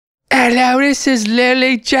Hello, this is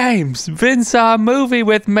Lily James. Vin saw a movie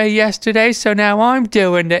with me yesterday, so now I'm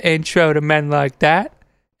doing the intro to Men Like That.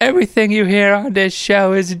 Everything you hear on this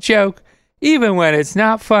show is a joke, even when it's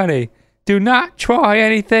not funny. Do not try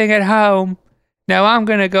anything at home. Now I'm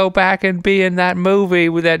gonna go back and be in that movie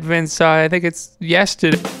that Vin saw. I think it's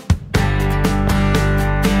yesterday.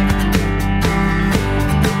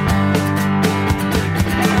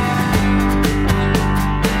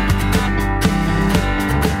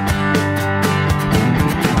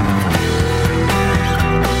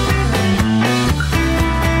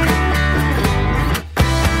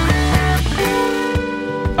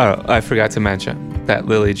 Oh, I forgot to mention that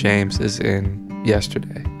Lily James is in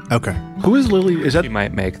yesterday. Okay. Who is Lily? Is that She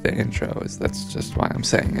might make the intro. That's just why I'm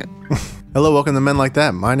saying it. Hello, welcome to Men Like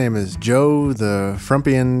That. My name is Joe, the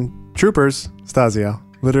Frumpian Troopers, Stasio.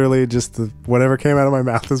 Literally just whatever came out of my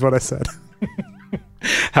mouth is what I said.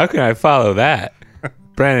 How can I follow that?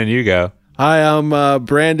 Brandon, you go. Hi, I'm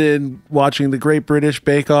Brandon, watching the Great British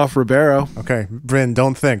Bake Off Ribeiro. Okay, Bryn,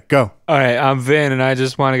 don't think. Go. All right, I'm Vin, and I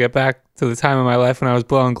just want to get back to the time of my life when I was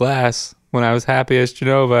blowing glass, when I was happy as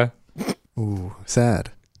Genova. Ooh,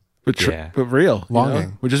 sad. But Yeah. but real.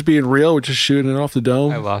 Longing. We're just being real. We're just shooting it off the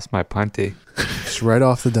dome. I lost my punty. Just right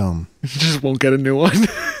off the dome. You just won't get a new one.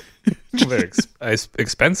 They're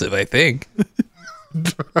expensive, I think.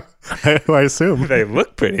 I assume. They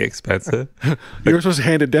look pretty expensive. You were supposed to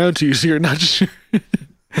hand it down to you, so you're not just...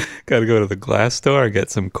 Got to go to the glass store and get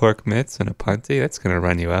some cork mitts and a punty. That's going to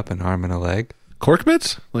run you up an arm and a leg. Cork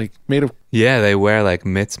mitts? Like, made of... Yeah, they wear like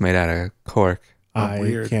mitts made out of cork. I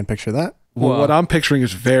weird. can't picture that. Well, what I'm picturing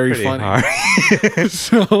is very Pretty funny. hard.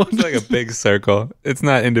 So, It's like a big circle. It's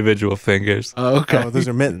not individual fingers. okay. Oh, those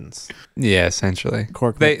are mittens. Yeah, essentially.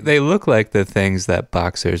 Cork They mittens. they look like the things that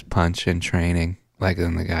boxers punch in training, like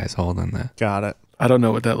when the guy's holding the. Got it. I don't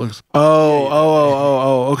know what that looks...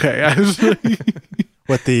 Oh, okay. I was like...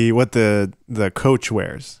 What the coach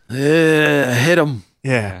wears. Hit him,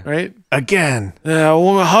 Yeah. right? Again. I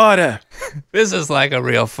want harder. This is like a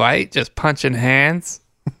real fight, just punching hands,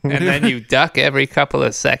 and then you duck every couple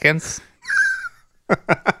of seconds.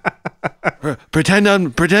 Pretend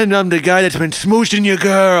I'm the guy that's been smooching your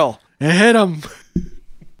girl. And hit him.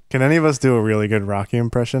 Can any of us do a really good Rocky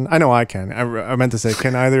impression? I know I can. I meant to say,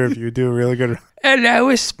 can either of you do a really good... Hello,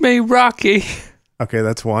 it's me, Rocky. Okay,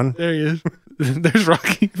 that's one. There he is. There's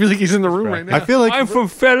Rocky. I feel like he's in the room right now. I feel like... I'm from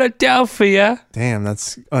Philadelphia. Damn,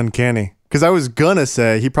 that's uncanny. Because I was gonna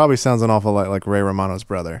say, he probably sounds an awful lot like Ray Romano's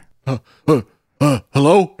brother.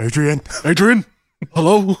 Hello? Adrian. Adrian?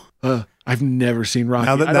 Hello? I've never seen Rocky.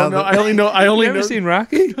 Now that- I don't now know. that- I only Never know. seen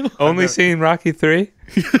Rocky? Only seen Rocky 3?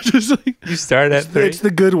 Just like, You started at 3? it's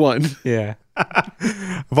the good one. Yeah.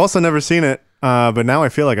 I've also never seen it, but now I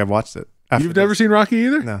feel like I've watched it. after You've never this. seen Rocky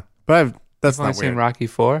either? No. But that's Only not seen weird. Rocky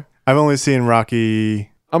 4? I've only seen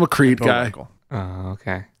Rocky... I'm a Creed guy. Bullwinkle. Oh,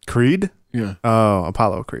 okay. Creed? Yeah, Oh,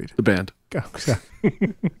 Apollo Creed. the band. Go.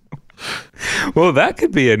 Well, that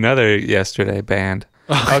could be another yesterday band.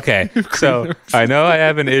 Okay, so I know I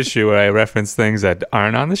have an issue where I reference things that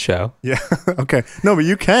aren't on the show. Yeah. Okay. No, but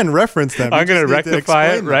you can reference them. I'm You going to just need rectify it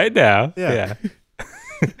explain them. right now. Yeah.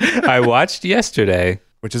 I watched Yesterday,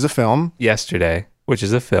 Which is a film. which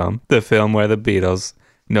is a film, the film where the Beatles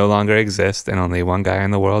no longer exist and only one guy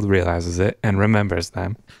in the world realizes it and remembers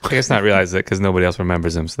them. I guess not realizes it because nobody else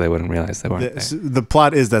remembers them, so they wouldn't realize they weren't there. The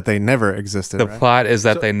plot is that they never existed, The right? plot is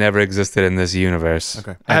that they never existed in this universe.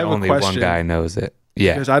 Okay. I And have a only one question. guy knows it.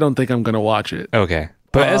 Yeah. Because I don't think I'm going to watch it. Okay.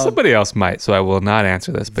 But somebody else might, so I will not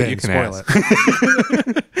answer this, but Vin, you can spoil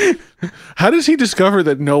ask. it. How does he discover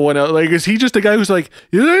that no one else... Like, is he just a guy who's like,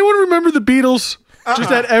 does anyone remember the Beatles?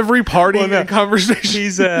 Just at every party and conversation.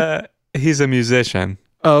 He's a musician.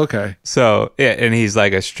 Oh, okay. So, yeah, and he's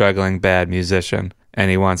like a struggling bad musician, and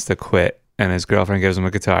he wants to quit, and his girlfriend gives him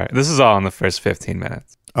a guitar. This is all in the first 15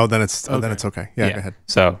 minutes. Oh, then it's okay. Yeah, go ahead.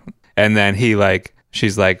 So, and then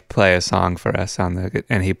she's like, play a song for us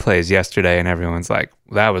and he plays Yesterday, and everyone's like,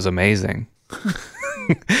 that was amazing.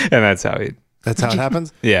 And that's how That's how it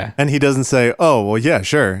happens. yeah. And he doesn't say, "Oh, well, yeah,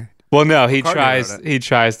 sure." Well, no, he McCartney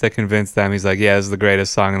tries to convince them. He's like, yeah, this is the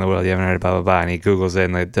greatest song in the world. You haven't heard it, blah, blah, blah. And he Googles it,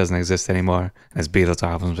 and it doesn't exist anymore. And his Beatles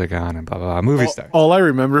albums are gone, and blah, blah, blah. Movie starts. All I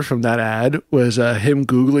remember from that ad was him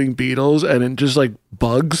Googling Beatles, and then just like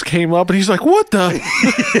bugs came up, and he's like, what the?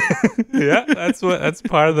 Yeah, that's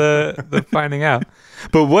part of the finding out.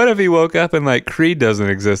 But what if he woke up and like Creed doesn't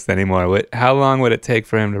exist anymore? How long would it take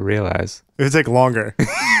for him to realize? It would take longer.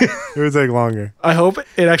 It would take longer. I hope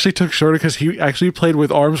it actually took shorter because he actually played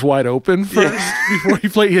with arms wide open first before he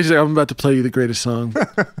played. He's like, I'm about to play you the greatest song.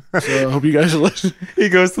 So I hope you guys listen. He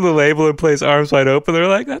goes to the label and plays Arms Wide Open. They're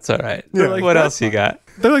like, that's all right. Yeah, Like, like, what that's else you got?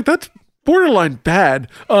 They're like, borderline bad.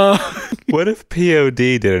 What if POD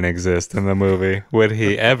didn't exist in the movie? Would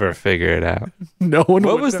he ever figure it out? No one.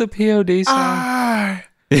 What would was know. the POD song? I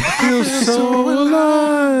feel so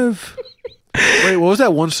alive. Wait, what was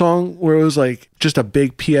that one song where it was like just a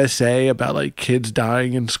big PSA about like kids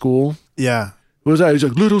dying in school? Yeah. What was that? He's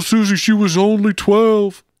like, little Susie, she was only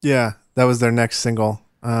 12. Yeah. That was their next single.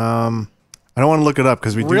 I don't want to look it up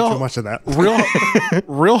because we do Real- too much of that.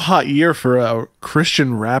 Real hot year for a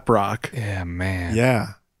Christian rap rock. Yeah, man.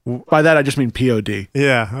 Yeah. By that, I just mean POD.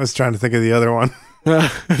 Yeah. I was trying to think of the other one. I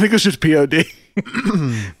think it was just POD.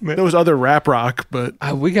 There was other rap rock, but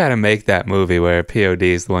We got to make that movie where POD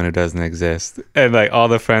is the one who doesn't exist. And like all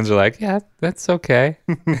the friends are like, yeah, that's okay.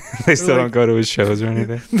 They still don't go to his shows or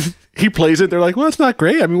anything. he plays it. They're like, well, it's not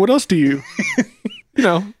great. I mean, what else do you,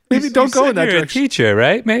 maybe don't go in that You're a direction. teacher,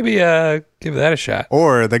 right? Maybe give that a shot.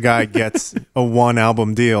 Or the guy gets a one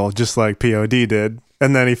album deal just like POD did,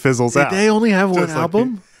 and then he fizzles Did out. they only have one Just like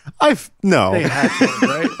album? No. They had to,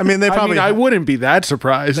 right? I mean, they probably I wouldn't be that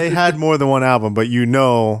surprised. they had more than one album, but you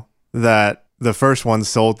know that the first one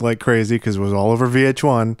sold like crazy because it was all over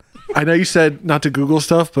VH1. I know you said not to Google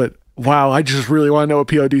stuff, but wow, I just really want to know what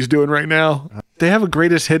POD's doing right now. They have a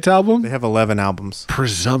greatest hits album? They have 11 albums.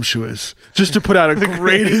 Presumptuous. Just to put out a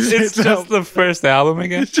greatest It's hits just album. the first album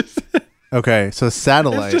again. Okay, so It's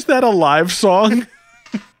Satellite. just that a live song.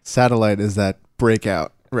 Satellite is that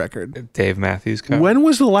breakout record Dave Matthews cover. When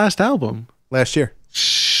was the last album? last year.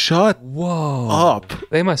 Shut Whoa. up.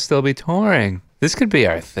 They must still be touring. This could be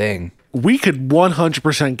our thing. We could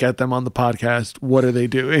 100% get them on the podcast. What are they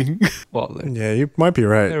doing? Well, they're, Yeah, you might be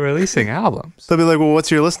right. they're releasing albums. They'll be like, well,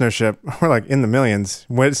 what's your listenership? We're like, in the millions.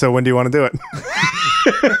 So when do you want to do it?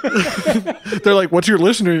 They're like, what's your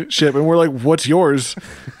listenership? And we're like, what's yours?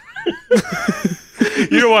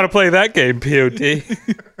 You don't want to play that game, POD.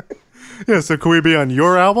 Yeah, so can we be on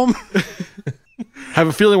your album? Have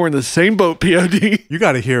a feeling we're in the same boat, POD. You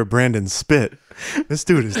got to hear Brandon spit. This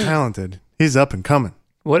dude is talented. He's up and coming.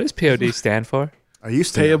 What does POD stand for? I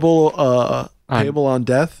used to. know. Payable on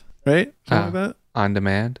death, right? Something like On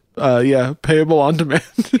demand. that? Yeah, payable on demand.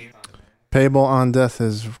 Payable on death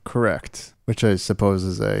is correct, which I suppose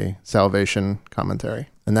is a Salvation commentary.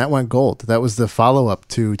 And that went gold. That was the follow-up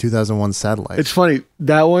to 2001 Satellite. It's funny.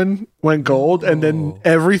 That one went gold, and then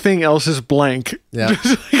everything else is blank. Yeah.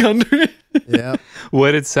 Just like under it. Yeah.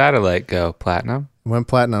 What did Satellite go? Platinum? Went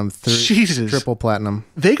platinum. Jesus. Triple platinum.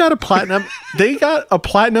 They got a platinum. They got a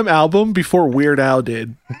platinum album before Weird Al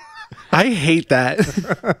did. I hate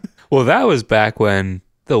that. Well, that was back when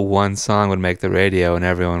the one song would make the radio and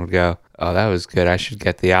everyone would go, oh, that was good. I should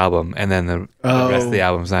get the album. And then the rest of the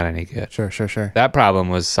album's not any good. Sure. That problem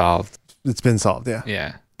was solved. It's been solved, yeah.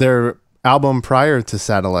 Yeah. Their album prior to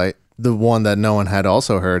Satellite, the one that no one had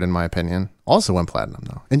also heard, in my opinion, also went platinum,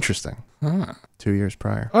 though. Interesting. Huh. 2 years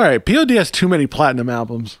prior. All right, POD has too many platinum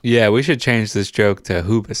albums. Yeah, we should change this joke to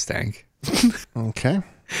Hoobastank. Okay.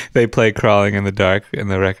 They play Crawling in the Dark and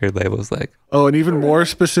the record label's like, Oh, an even more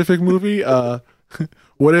specific movie.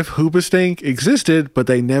 What if Hoobastank existed, but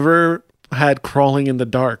they never had Crawling in the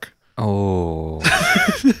Dark? oh.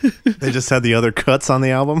 They just had the other cuts on the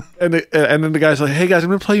album. And then the guy's like, hey guys, I'm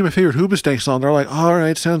going to play you my favorite Hoobastank song. They're like, all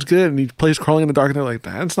right, sounds good. And he plays Crawling in the Dark, and they're like,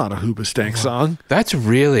 that's not a Hoobastank song. That's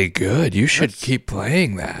really good. You should keep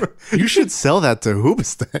playing that. You should sell that to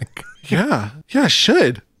Hoobastank. Yeah, I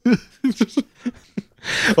should.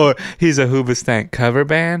 Or he's a Hoobastank cover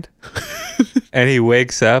band and he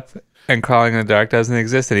wakes up and Crawling in the Dark doesn't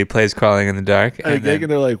exist and he plays Crawling in the Dark. And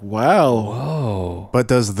they're like, wow. oh. But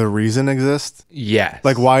does the reason exist? Yes.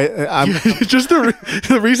 Like, why? I'm Just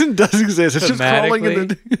the reason does exist. It's just Crawling in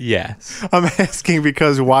the Thematically, yes. I'm asking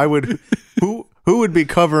because why would who would be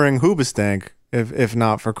covering Hoobastank if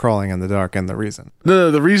not for Crawling in the Dark and the reason? No,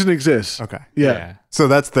 the reason exists. Okay. Yeah. So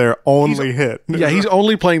that's their only hit. Yeah, he's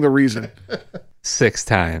only playing the reason. 6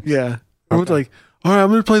 times. Yeah. I was like, all right, I'm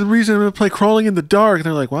going to play the reason. I'm going to play Crawling in the Dark. And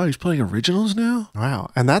they're like, wow, he's playing originals now? Wow.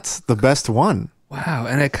 And that's the best one. Wow.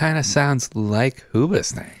 And it kind of sounds like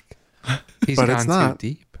Hoobastank. He's But gone it's not. too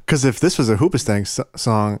deep. Because if this was a Hoobastank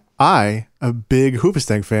song, I, a big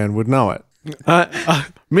Hoobastank fan, would know it.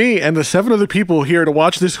 Me and the 7 other people here to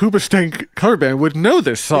watch this Hoobastank cover band would know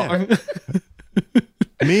this song.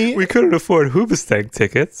 Me, We couldn't afford Hoobastank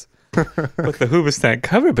tickets, but the Hoobastank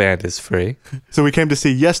cover band is free. so we came to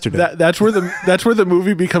see yesterday. That's where the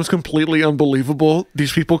movie becomes completely unbelievable.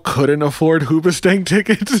 These people couldn't afford Hoobastank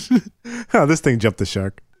tickets. Oh, this thing jumped the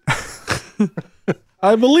shark.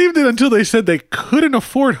 I believed it until they said they couldn't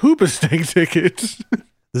afford Hoobastank tickets.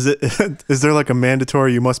 Is there like a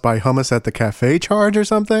mandatory you must buy hummus at the cafe charge or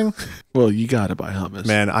something? Well, you gotta buy hummus.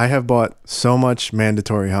 Man, I have bought so much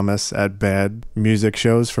mandatory hummus at bad music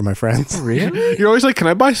shows for my friends. Really? You're always like, can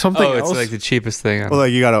I buy something Oh, it's else? like the cheapest thing. Well,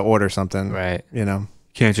 like you got to order something, Right. You know.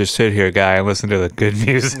 Can't just sit here, guy, and listen to the good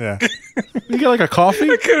music. Yeah. You get like a coffee?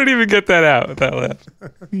 I couldn't even get that out with that laugh.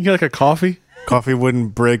 You get like a coffee? Coffee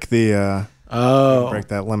wouldn't break the break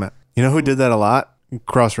that limit. You know who did that a lot?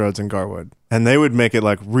 Crossroads in Garwood. And they would make it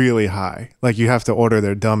like really high. Like you have to order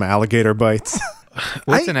their dumb alligator bites.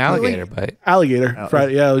 What's an alligator bite? Alligator.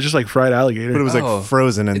 Fried, yeah, it was just like fried alligator. But it was Oh, like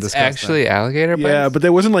frozen and It's disgusting. actually alligator bites? yeah, but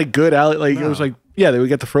there wasn't like good it No. was like, yeah, they would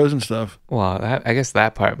get the frozen stuff. Well, I guess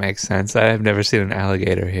that part makes sense. I've never seen an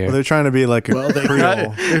alligator here. Well, they're trying to be like a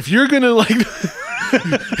Creole. If you're gonna like,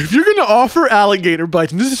 if you're gonna offer alligator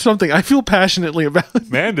bites, and this is something I feel passionately about.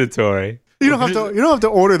 Mandatory. You don't have to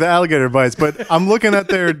order the alligator bites, but I'm looking at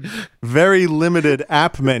their very limited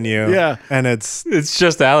app menu. Yeah. And it's It's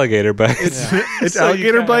just alligator bites. It's So you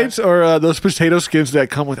alligator kinda- bites or those potato skins that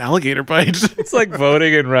come with alligator bites. It's like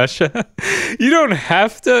voting in Russia. You don't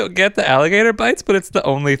have to get the alligator bites, but it's the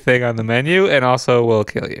only thing on the menu and also will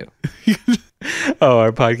kill you. Oh,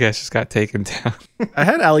 our podcast just got taken down. I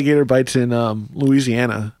had alligator bites in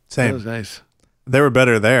Louisiana. Same. That was nice. they were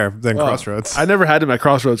better there than Oh, Crossroads. I never had them at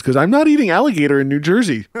Crossroads because I'm not eating alligator in New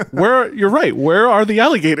Jersey. You're right. Where are the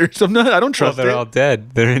alligators? I don't Well, trust they're it. all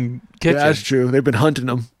dead. They're in Yeah, kitchens. that's true. They've been hunting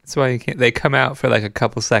them. That's why you can't. They come out for like a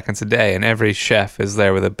couple seconds a day, and every chef is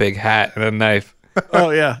there with a big hat and a knife. Oh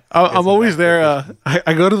yeah, I'm always there.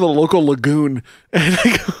 I go to the local lagoon and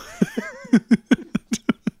I go.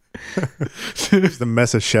 There's the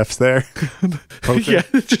mess of chefs there. Poking. Yeah,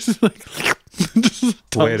 just like. Just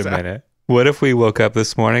Wait a tongues out. minute. What if we woke up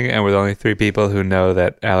this morning and we're the only three people who know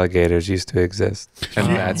that alligators used to exist, and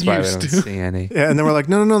that's why we Used don't to. see any? Yeah, and then we're like,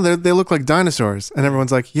 no, they look like dinosaurs. And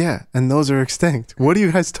everyone's like, yeah, and those are extinct. What are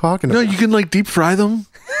you guys talking No, about? you can like deep fry them.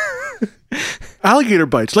 Alligator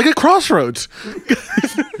bites, like at Crossroads.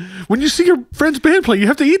 When you see your friend's band play, you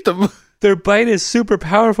have to eat them. Their bite is super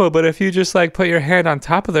powerful, but if you just like put your hand on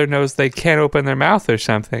top of their nose, they can't open their mouth or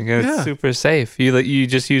something, and Yeah. it's super safe. You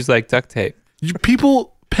just use like duct tape.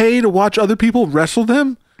 People pay to watch other people wrestle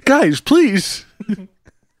them? Guys, please. And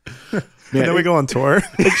then we go on tour.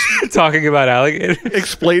 Talking about alligators.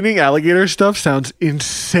 Explaining alligator stuff sounds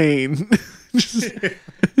insane.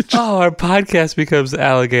 Oh, our podcast becomes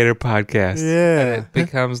alligator podcast. Yeah. It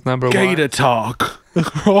becomes number Gator one. talk.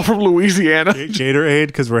 We're all from Louisiana. Gatorade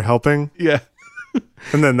because we're helping. Yeah.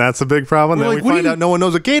 And then that's a big problem. We're Then like, we what do find you- out no one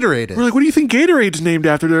knows what Gatorade We're is. like, what do you think Gatorade's named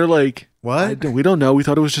after? They're like, What? we don't know. We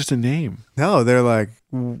thought it was just a name. No, they're like,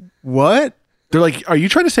 what? They're like, are you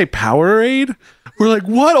trying to say Powerade? We're like,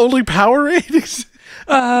 what? Only Powerade?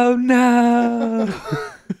 Oh no!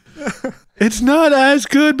 It's not as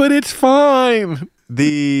good, but it's fine.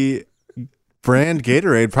 The brand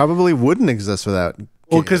Gatorade probably wouldn't exist without.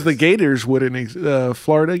 Well, because the Gators wouldn't,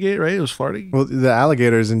 Florida Gate, right? It was Florida. Well, the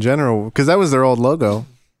alligators in general, because that was their old logo,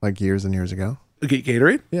 like years and years ago.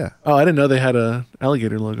 Gatorade? Yeah. Oh, I didn't know they had a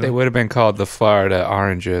alligator logo. They would have been called the Florida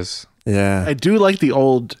Oranges. Yeah. I do like the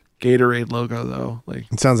old Gatorade logo though. Like,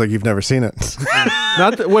 It sounds like you've never seen it.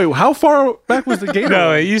 not that. Wait, how far back was the Gator?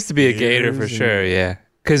 No, it used to be a gator for Years and- sure. Yeah,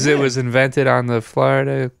 because it was invented on the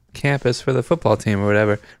Florida campus for the football team or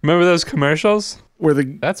whatever. Remember those commercials? Where the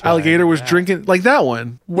That's what I alligator was know. drinking, like that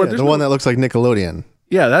one. Where Yeah, there's the one that looks like Nickelodeon.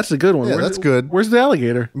 yeah, that's the good one. Yeah, Where's that's good. Where's the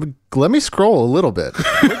alligator? Let me scroll a little bit.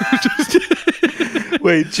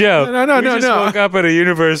 Wait, Joe. No, we just woke up in a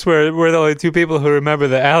universe where we're the only two people who remember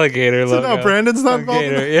the alligator So logo. no, Brandon's not involved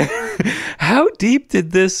in Gator, yeah. How deep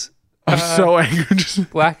did this I'm so angry. Just,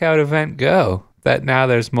 blackout event go? That now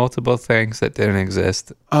there's multiple things that didn't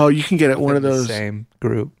exist. oh, you can get it one of in the those same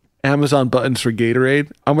group. Amazon buttons for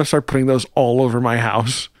Gatorade. I'm gonna start putting those all over my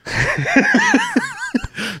house.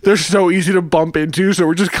 They're so easy to bump into, so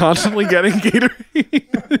we're just constantly getting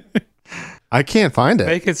Gatorade. I can't find it.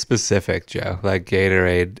 Make it specific, Joe. Like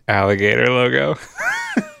Gatorade alligator logo.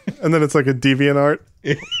 And then it's like a DeviantArt.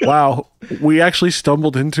 Wow, we actually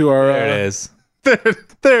stumbled into our. There it is.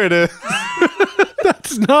 There it is.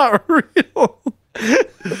 It's not real.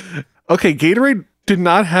 Okay, Gatorade did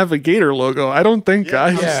not have a gator logo. I don't think,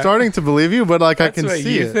 guys. I'm Yeah. starting to believe you, but like That's I can what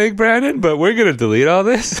see you it. think, Brandon, but we're gonna delete all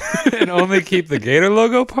this and only keep the gator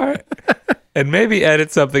logo part, and maybe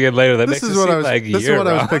edit something in later that This makes is it what seem I was. like This is you're what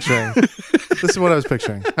I was wrong. picturing. This is what I was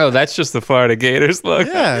picturing. Oh, that's just the Florida Gators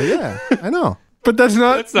logo. Yeah, I know. But that's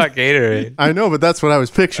not. That's not Gatorade. I know, but that's what I was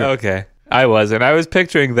picturing. Okay, I wasn't. I was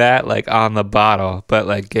picturing that like on the bottle, but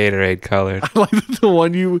like Gatorade colored. Like the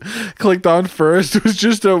one you clicked on first was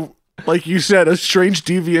just a, like you said, a strange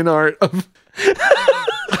deviant art of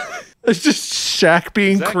It's just Shaq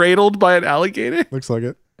being cradled by an alligator. Looks like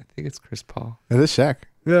it. I think it's Chris Paul. It is Shaq.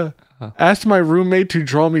 Yeah. Asked my roommate to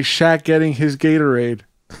draw me Shaq getting his Gatorade.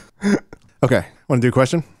 Okay. Want to do a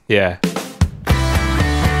question? Yeah.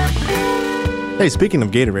 Hey, speaking of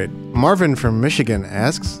Gatorade, Marvin from Michigan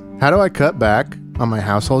asks, how do I cut back on my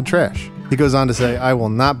household trash? He goes on to say, I will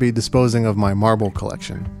not be disposing of my marble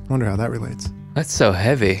collection. Wonder how that relates. That's so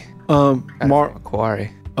heavy.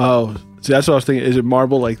 Quarry. Oh, see, that's what I was thinking. Is it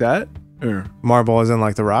marble like that? Or Marble as in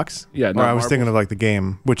like the rocks? Yeah, Or no, I was marble. thinking of like the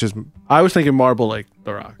game, which is... I was thinking marble like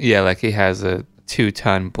the rock. Yeah, like he has a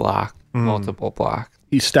 2-ton block, multiple block,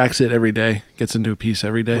 He stacks it every day, gets into a piece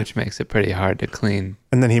every day. which makes it pretty hard to clean.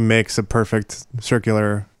 And then he makes a perfect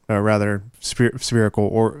circular, rather spherical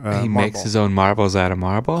or He marble. makes his own marbles out of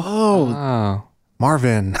marble. Oh,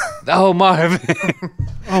 Marvin. Oh, Marvin.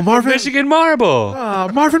 Marvin. Michigan Marble.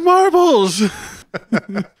 Marvin Marbles.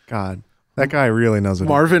 God, that guy really knows what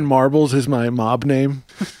Marvin Marbles is my mob name.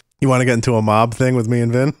 You want to get into a mob thing with me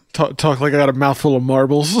and Vin? Talk like I got a mouthful of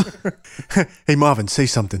marbles. Hey, Marvin, say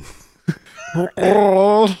something.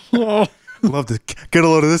 Oh. Love to get a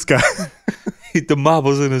load of this guy. The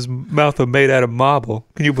marbles in his mouth are made out of marble.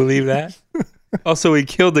 Can you believe that? Also, he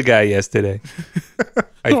killed the guy yesterday.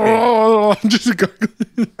 I think.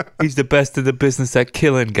 He's the best in the business at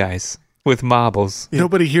killing guys with marbles.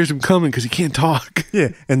 Nobody hears him coming because he can't talk. Yeah,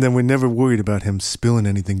 and then we're never worried about him spilling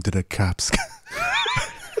anything to the cops.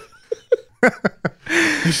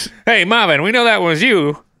 Hey, Marvin, we know that was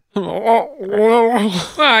you. Well,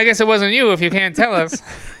 I guess it wasn't you if you can't tell us.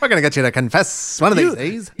 We're going to get you to confess one of these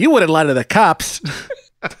days. You wouldn't lie to the cops.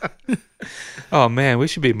 Oh, man, we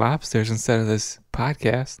should be mobsters instead of this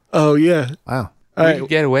podcast. Oh, yeah. Wow. All We right. could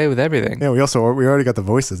get away with everything. Yeah, we already got the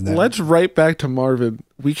voices now. Let's write back to Marvin.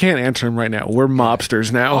 We can't answer him right now. We're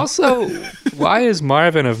mobsters now. Also, why is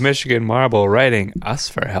Marvin of Michigan Marble writing us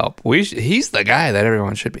for help? He's the guy that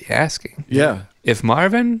everyone should be asking. Yeah. If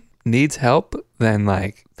Marvin needs help, then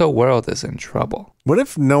like the world is in trouble. What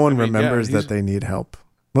if no one remembers he's- that they need help?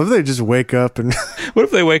 What if they just wake up and... What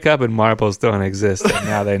if they wake up and marbles don't exist and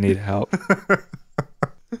now they need help?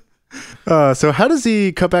 So how does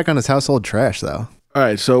he cut back on his household trash, though? All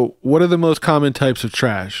right. So, what are the most common types of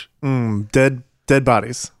trash? Dead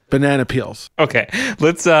bodies. Banana peels, Okay,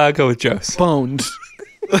 let's go with Joe's. bones.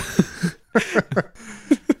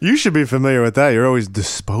 You should be familiar with that. You're always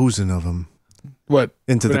disposing of them What?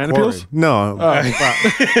 into Banana the quarry. peels? No.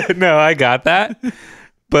 No, I got that.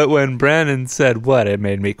 But when Brandon said what, it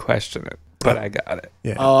made me question it. But I got it.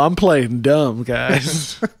 Yeah. Oh, I'm playing dumb,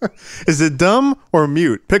 guys. Is it dumb or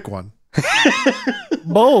mute? Pick one.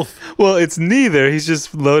 Both. Well, it's neither. He's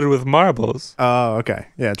just loaded with marbles Oh, okay.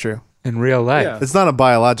 Yeah, true. in real life. Yeah. It's not a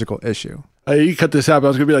biological issue. You cut this out, but I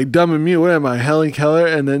was going to be like, dumb and mute. What am I, Helen Keller?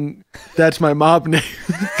 And then that's my mob name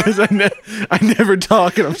because I never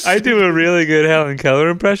talk. And I do a really good Helen Keller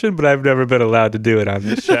impression, but I've never been allowed to do it on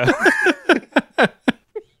this show.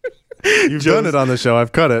 You've done it on the show.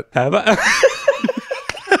 I've cut it. Have I?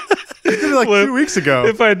 You did it like Well, 2 weeks ago.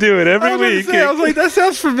 If I do it every week, I was like, that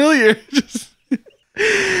sounds familiar.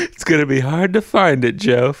 it's going to be hard to find it,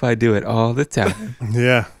 Joe, if I do it all the time.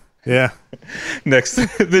 Yeah. Next,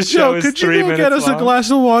 the show Joe, is could 3 you go minutes get us long. a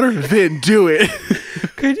glass of water? Then do it.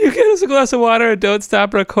 Could you get us a glass of water and don't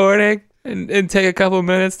stop recording and take a couple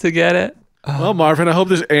minutes to get it? Well, Marvin, I hope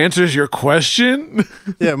this answers your question.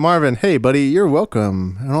 Yeah, Marvin. Hey, buddy, you're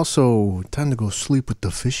welcome. And also, time to go sleep with the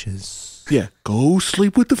fishes. Yeah, go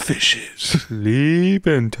sleep with the fishes. Sleep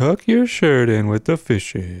and tuck your shirt in with the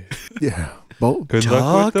fishes. Yeah. Well, Good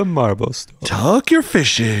luck with the marble store. Tuck your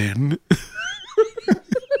fish in.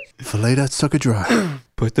 fillet that sucker dry.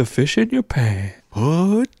 Put the fish in your pan.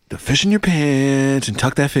 Put the fish in your pants and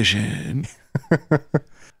tuck that fish in.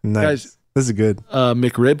 Nice. Guys, this is good.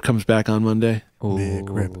 McRib comes back on Monday. Big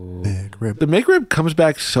rib. The McRib comes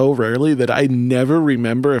back so rarely that I never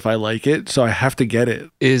remember if I like it, so I have to get it.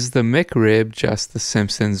 Is the McRib just the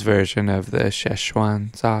Simpsons version of the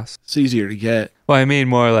Szechuan sauce? It's easier to get. Well, I mean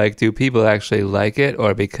more like, do people actually like it,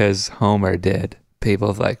 or because Homer did?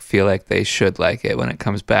 People like feel like they should like it when it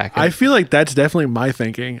comes back. I feel like that's definitely my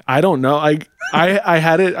thinking. I don't know. I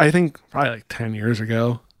had it, I think, probably like 10 years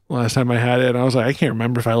ago. Last time I had it, and I was like, I can't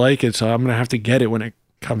remember if I like it, so I'm going to have to get it when it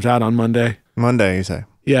comes out on Monday. Monday, you say.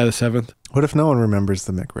 Yeah, the 7th. What if no one remembers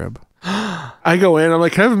the McRib? I go in, I'm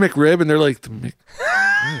like, can I have a McRib? And they're like,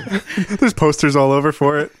 There's posters all over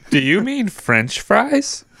for it. Do you mean French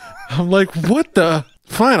fries? I'm like, what the?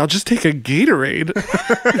 Fine, I'll just take a Gatorade.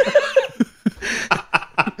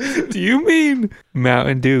 Do you mean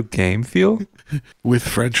Mountain Dew game fuel? With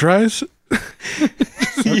French fries?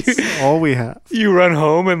 That's all we have. You run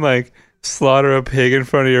home and like slaughter a pig in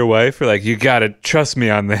front of your wife, you're like, you gotta trust me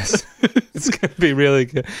on this. It's gonna be really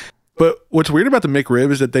good. But what's weird about the McRib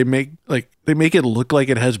is that they make it look like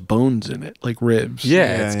it has bones in it, like ribs.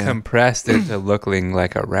 Yeah, it's compressed into looking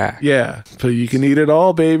like a rack. Yeah, so you can eat it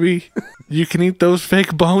all, baby. You can eat those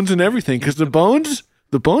fake bones and everything because the bones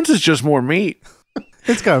is just more meat.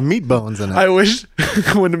 It's got meat bones in it. I wish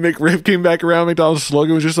when the McRib came back around, McDonald's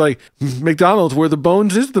slogan was just like, McDonald's, where the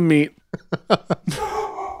bones is the meat.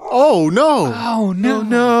 Oh, no. Oh, no.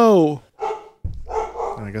 No.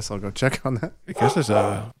 I guess I'll go check on that. I guess there's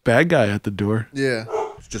a bad guy at the door. Yeah.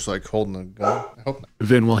 It's just like holding a gun. I hope not.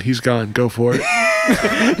 Vin, while he's gone, go for it.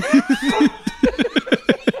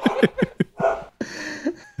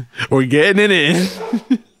 We're getting it in.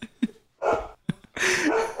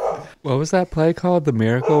 What was that play called? The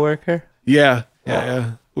Miracle Worker? Yeah.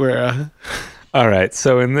 Where All right,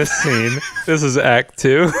 so in this scene, this is Act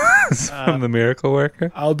 2 from The Miracle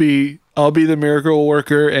Worker. I'll be the miracle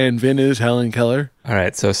worker and Vin is Helen Keller. All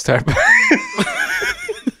right, so start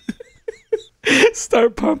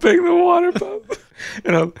pumping the water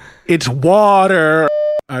pump. It's water.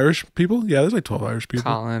 Irish people? Yeah, there's like 12 Irish people.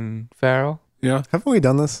 Colin Farrell. Yeah. Haven't we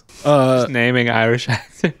done this? Just naming Irish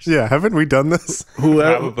actors. Yeah, haven't we done this?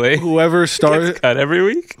 Probably. Whoever stars Gets cut every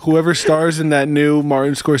week. Whoever stars in that new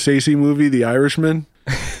Martin Scorsese movie, The Irishman.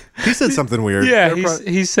 He said something weird. Yeah,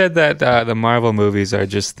 he said that the Marvel movies are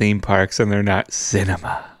just theme parks and they're not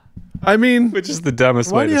cinema. I mean, Which is the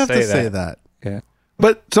dumbest Why way do you to have say to that. say that? Yeah.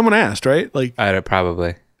 but someone asked, right? Like,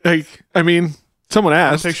 Probably. Someone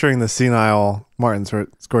I'm asked. picturing the senile Martin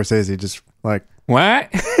Scorsese just like, What?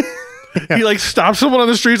 He like stops someone on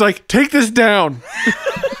the street, like, take this down.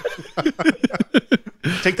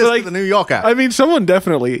 take this to the New York app. I mean, someone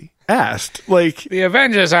definitely asked. Like, The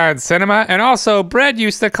Avengers aren't cinema, and also bread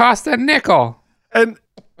used to cost a nickel.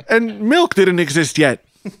 and milk didn't exist yet.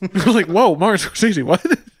 We're like, whoa, Martin Scorsese, what?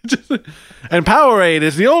 And Powerade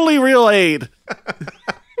is the only real aid.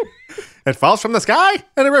 It falls from the sky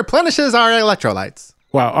and it replenishes our electrolytes.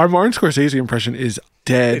 Wow, our Martin Scorsese impression is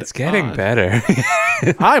dead. It's getting better.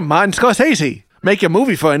 I'm Martin Scorsese. Make your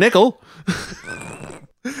movie for a nickel.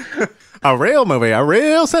 A real movie, a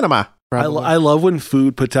real cinema. I love when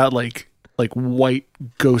food puts out like white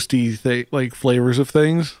ghosty like flavors of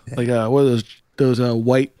things. Like what are those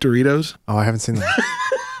white Doritos? Oh, I haven't seen that.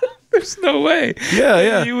 There's no way.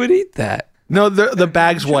 Yeah. You would eat that. No, the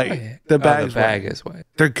bag's white. The bag white. is white.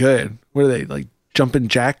 They're good. What are they, like Jumpin'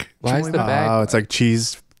 Jack? Why is the bag? Oh, it's like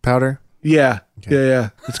cheese powder. Yeah. Yeah.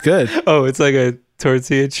 It's good. Oh, it's like a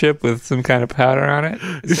tortilla chip with some kind of powder on it.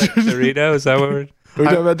 It's like Dorito. Is that what we're? Are we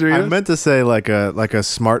talking about Doritos? I meant to say like a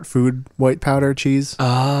smart food white powder cheese.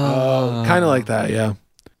 Oh, Kind of like that, yeah.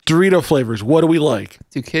 Dorito flavors. What do we like?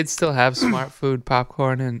 do kids still have smart food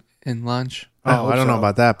popcorn in lunch? Oh, I don't know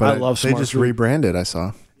about that, but I love they smart just food. rebranded. I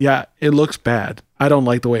saw. Yeah, it looks bad. I don't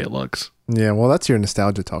like the way it looks. Yeah, well, that's your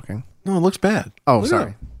nostalgia talking. No, it looks bad. Oh, Look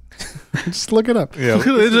sorry. Just look it up. Yeah.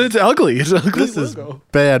 It's ugly. It's an ugly This is logo.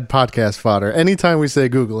 bad podcast fodder. Anytime we say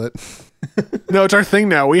Google it. No, it's our thing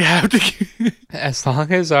now. We have to. As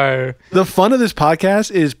long as our The fun of this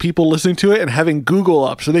podcast is people listening to it and having Google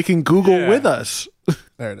up so they can Google with us.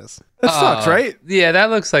 There it is. That sucks, right? Yeah, that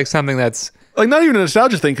looks like something that's Like, not even a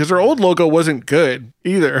nostalgia thing because our old logo wasn't good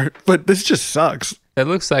either. But this just sucks. it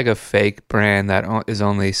looks like a fake brand that is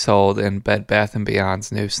only sold in Bed Bath &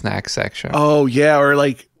 Beyond's new snack section. Oh yeah, or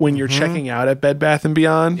like when you're checking out at Bed Bath and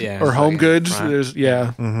Beyond Yeah, or it's Home like in the Goods. front. There's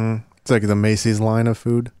It's like the Macy's line of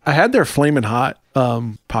food. I had their Flamin' Hot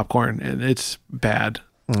popcorn and it's bad.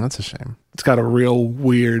 Oh, that's a shame. It's got a real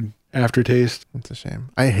weird aftertaste. That's a shame.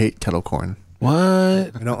 I hate kettle corn. What?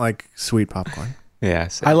 I don't like sweet popcorn. Yeah,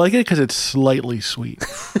 so I like it because it's slightly sweet.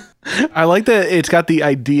 I like that it's got the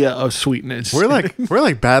idea of sweetness. We're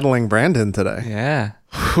like battling Brandon today. yeah.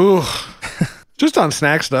 Whew. Just on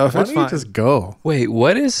snack stuff. Why It's don't you fine. just go? Wait,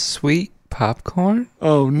 what is sweet popcorn?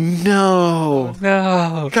 Oh no.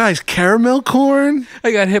 No. Guys, caramel corn?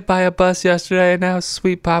 I got hit by a bus yesterday and now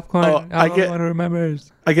sweet popcorn. Oh, I I'm get- the one who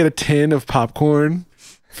remembers. I get a tin of popcorn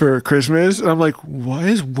for Christmas, and I'm like, why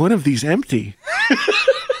is one of these empty?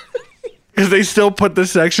 Because they still put the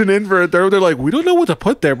section in for it. They're like, we don't know what to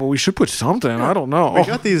put there, but we should put something. I don't know. We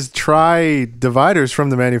got these dividers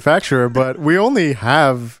from the manufacturer, but we only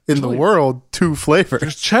have in the world 2 flavors.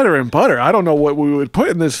 There's cheddar and butter. I don't know what we would put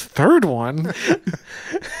in this third one.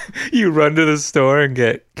 You run to the store and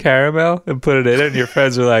get caramel and put it in it, and your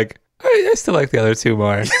friends are like, I still like the other 2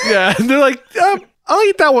 more. Yeah, and they're like, I'll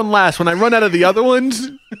eat that one last when I run out of the other ones.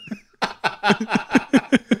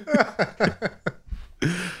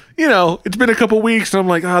 You know, it's been a couple weeks, and I'm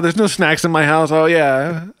like, there's no snacks in my house. Oh,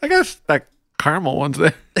 yeah, I guess that caramel ones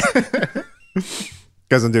there.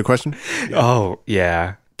 Guys want to do a question? Oh,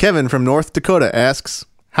 yeah. Kevin from North Dakota asks,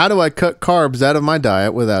 how do I cut carbs out of my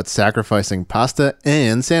diet without sacrificing pasta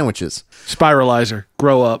and sandwiches? Spiralizer.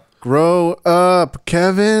 Grow up. Grow up,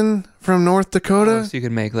 Kevin from North Dakota. So you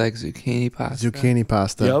can make like zucchini pasta. Zucchini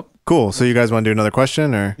pasta. Yep. Cool. So you guys want to do another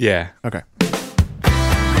question or? Yeah. Okay.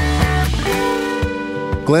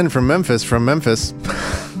 Glenn from Memphis.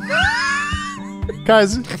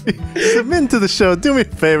 Guys, submit to the show. Do me a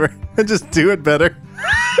favor and just do it better.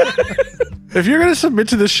 If you're going to submit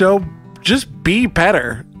to the show, just be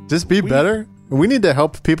better. Just be better. We need to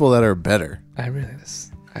help people that are better. I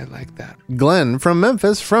like that. Glenn from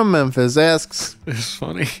Memphis asks, It's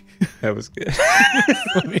funny. That was good.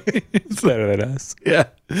 It's better than us. Yeah.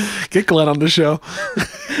 Get Glenn on the show.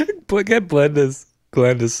 Get Glenn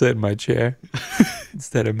to sit in my chair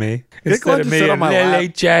instead of me. Get Glenn to sit on my Lily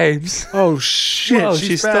lap. James. Oh, shit. Whoa,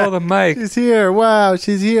 she stole the mic. she's here. Wow,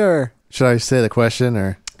 she's here. Should I say the question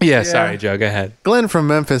or? Yeah, sorry, Joe. Go ahead. Glenn from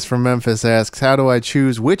Memphis asks, how do I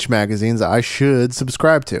choose which magazines I should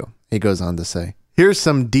subscribe to? He goes on to say, here's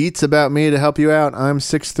some deets about me to help you out. I'm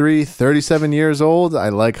 6'3", 37 years old. I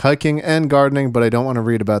like hiking and gardening, but I don't want to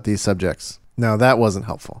read about these subjects. No, that wasn't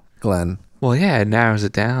helpful, Glenn. Well, yeah, it narrows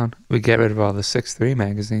it down. We get rid of all the 6'3"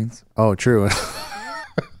 magazines. Oh, true.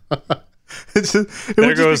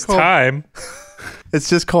 There goes time. It's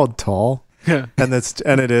just called Tall. Yeah. And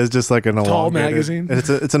it is just like an elongated magazine.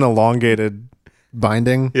 It's an elongated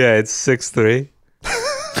binding. Yeah, it's 6'3".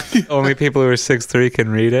 Only people who are 6'3" can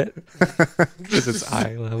read it because it's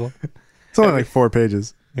eye level. It's only like 4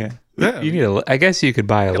 pages. Yeah. Yeah. You need I guess you could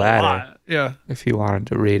buy a ladder Yeah. if you wanted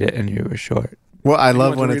to read it and you were short. Well, I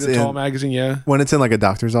love You want when to it's read a tall in magazine, yeah. when it's in like a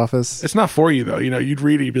doctor's office. It's not for you, though. You know, you'd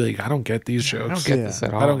read it, you'd be like, I don't get these I jokes. don't get Yeah. this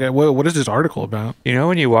at all. I don't get, what is this article about? You know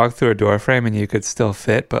when you walk through a door frame and you could still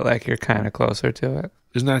fit, but like you're kind of closer to it?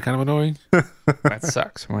 Isn't that kind of annoying? That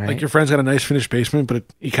sucks, right? Like your friend's got a nice finished basement, but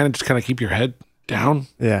you kind of keep your head down.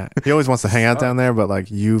 Yeah, he always wants to hang out down there, but like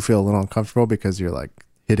you feel a little uncomfortable because you're like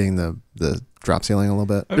hitting the drop ceiling a little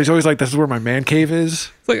bit. But he's always like, this is where my man cave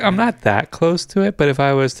is. It's like I'm not that close to it, but if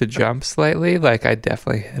I was to jump slightly, like I'd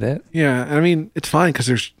definitely hit it. Yeah, I mean, it's fine because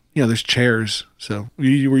there's chairs, so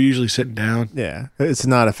we're usually sitting down. Yeah, it's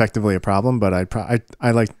not effectively a problem, but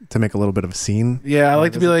I like to make a little bit of a scene. Yeah, I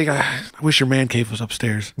like to be like, I wish your man cave was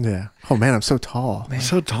upstairs. Yeah. Oh man, I'm so tall. It's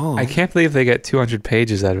so tall. I can't believe they get 200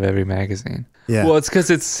 pages out of every magazine. Yeah. Well, it's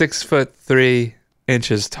because it's 6'3"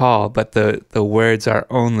 tall, but the words are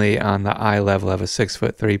only on the eye level of a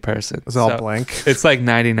 6'3" person. It's all So blank. It's like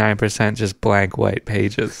 99% just blank white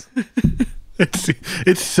pages.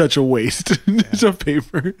 It's such a waste. It's a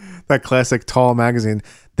paper. That classic Tall magazine.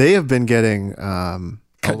 They have been getting a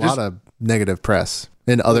lot of negative press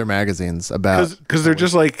in other magazines about Because they're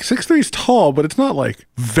just like 6'3" is tall, but it's not like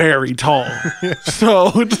very tall.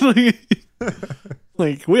 So it's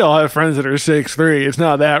like we all have friends that are 6'3". It's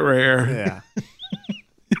not that rare. yeah.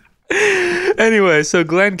 Anyway, so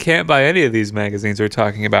Glenn can't buy any of these magazines we're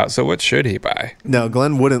talking about. So what should he buy? No,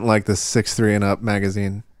 Glenn wouldn't like the 6'3" and up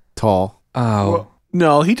magazine. Tall. Oh, Well,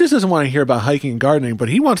 no, he just doesn't want to hear about hiking and gardening, but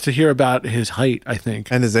he wants to hear about his height, I think.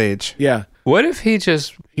 And his age. Yeah. what if he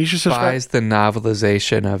just He should subscribe. buys the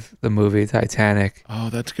novelization of the movie Titanic Oh,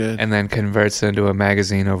 that's good. and then converts it into a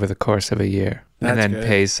magazine over the course of a year and That's then good.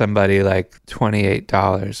 pays somebody like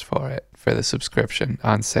 $28 for it for the subscription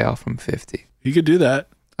on sale from $50? He could do that.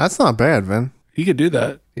 That's not bad, Vin. He could do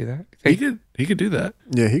that. Do that? He could do that.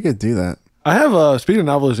 Yeah, he could do that. I have speaking of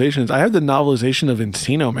novelizations, I have the novelization of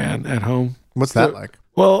Encino Man at home. What's that like?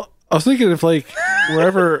 Well, I was thinking if like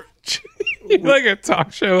wherever You're like a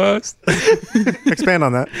talk show host. Expand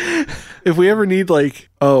on that. if we ever need like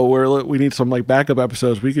we need some like backup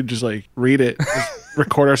episodes, we could just like read it, just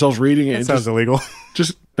record ourselves reading it. That And sounds illegal.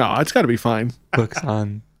 just no, it's got to be fine. Books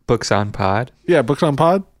on Pod. Yeah, Books on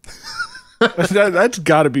Pod. That's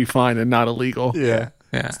got to be fine and not illegal. Yeah.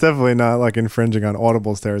 Yeah. It's definitely not like infringing on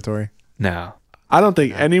Audible's territory. No. I don't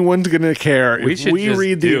think anyone's gonna care We if should we just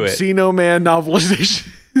read the do it. Encino Man novelization.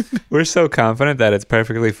 We're so confident that it's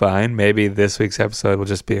perfectly fine. Maybe this week's episode will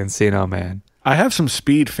just be Encino Man. I have some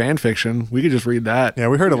speed fan fiction. We could just read that. Yeah,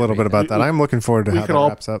 we heard a little bit about that. I'm looking forward to we how could that all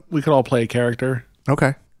wraps up. we could all play a character.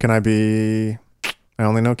 Okay. Can I be... I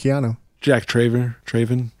only know Keanu. Jack Traven.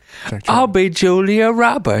 Check. I'll be Julia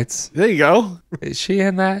Roberts. There you go. Is she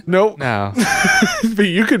in that? Nope. No. But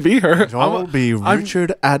you could be her. I'll be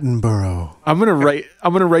Richard Attenborough. I'm gonna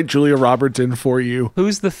write Julia Roberts in for you.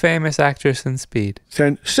 Who's the famous actress in Speed?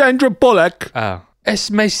 Sandra Bullock. Oh.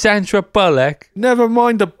 It's me, Sandra Bullock. Never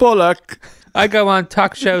mind the Bullock. I go on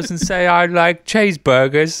talk shows and say I like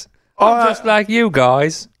cheeseburgers. I'm just like you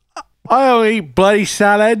guys. I don't eat bloody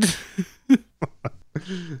salad.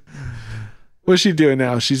 What's she doing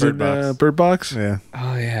now? She's Bird in Box. Bird Box. Yeah.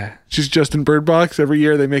 Oh yeah. She's just in Bird Box. Every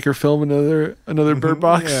year they make her film another Bird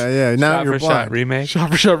Box. Yeah. Now Shot you're for shot blind. remake.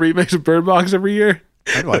 Shot for shot remakes of Bird Box every year.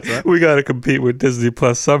 I'd watch that. We got to compete with Disney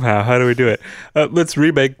Plus somehow. How do we do it? Let's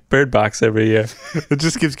remake Bird Box every year. It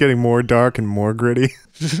just keeps getting more dark and more gritty.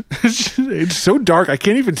 It's so dark. I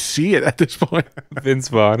can't even see it at this point. Vince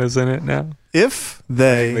Vaughn is in it now. If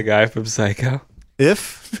The they, guy from Psycho.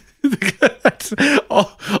 if That's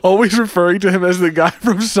always referring to him as the guy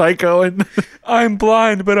from Psycho. And I'm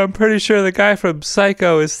blind, but I'm pretty sure the guy from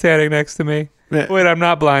Psycho is standing next to me. Yeah. Wait, I'm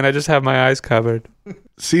not blind. I just have my eyes covered.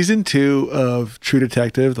 Season 2 of True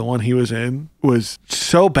Detective, the one he was in, was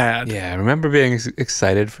so bad. Yeah, I remember being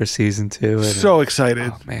excited for season 2. And So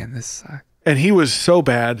excited. oh man, this sucks. And he was so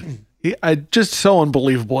bad. I just so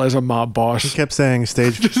unbelievable as a mob he boss. kept saying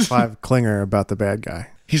stage 5 clinger about the bad guy.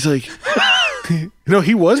 He's like, no,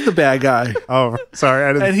 he was the bad guy. Oh, sorry.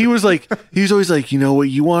 I didn't. And he was always like, you know what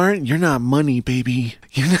you aren't? You're not money, baby.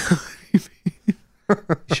 You know?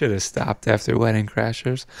 You should have stopped after Wedding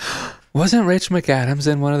Crashers. Wasn't Rich McAdams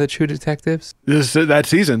in one of the True Detectives? That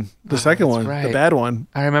season, the second that's one, right. the bad one.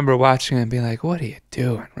 I remember watching it and being like, what are you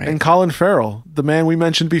doing? Right? And Colin Farrell, the man we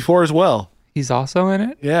mentioned before as well. He's also in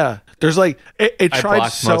it? Yeah, there's like it I tried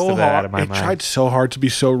blocked so most of that out hard. of my It mind. tried so hard to be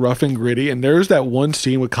so rough and gritty. And there's that one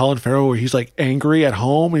scene with Colin Farrell where he's like angry at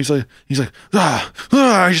home. And he's like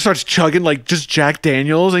he starts chugging like just Jack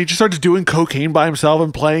Daniels, and he just starts doing cocaine by himself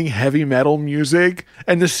and playing heavy metal music.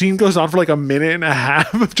 And the scene goes on for like a minute and a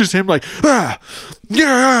half of just him like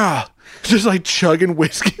yeah, just like chugging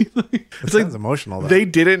whiskey. It It's like sounds emotional, though. they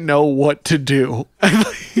didn't know what to do.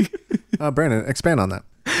 Brandon, expand on that.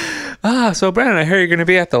 So Brandon, I hear you're going to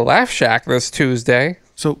be at the Laugh Shack this Tuesday.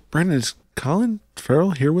 So Brandon, is Colin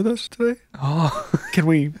Farrell here with us today? Oh, Can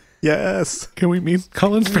we Yes. meet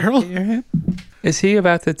Colin Farrell? hear him? Is he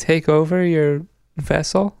about to take over your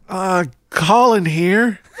vessel? Colin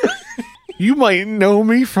here. You might know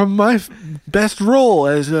me from my best role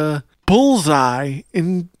as a Bullseye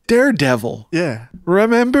in Daredevil. Yeah.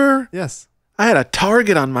 Remember? Yes. I had a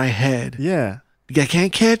target on my head. Yeah. You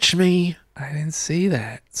can't catch me. I didn't see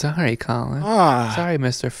that. Sorry, Colin. Ah. Sorry,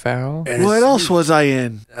 Mr. Farrell. What else was I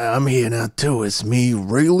in? I'm here now, too. It's me,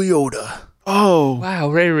 Ray Liotta. Oh, Wow,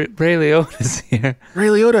 Ray Liotta's here. Ray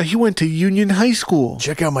Liotta, he went to Union High School.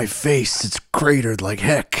 Check out my face. It's cratered like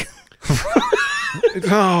heck.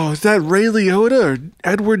 Oh, is that Ray Liotta or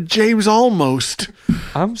Edward James Almost?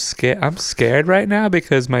 I'm scared right now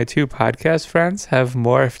because my two podcast friends have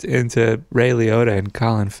morphed into Ray Liotta and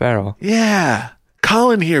Colin Farrell. Yeah.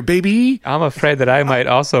 Colin here, baby. I'm afraid that I might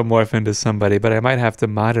also morph into somebody, but I might have to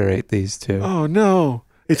moderate these two. Oh, no.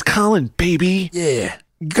 It's Colin, baby. Yeah.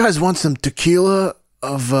 You guys want some tequila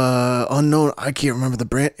of unknown, I can't remember the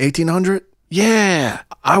brand, 1800? Yeah,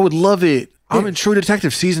 I would love it. I'm in True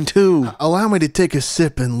Detective Season 2. Allow me to take a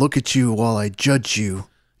sip and look at you while I judge you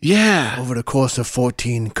Yeah. over the course of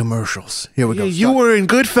 14 commercials. Here we Yeah, go. you were in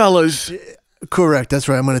Goodfellas. Correct. That's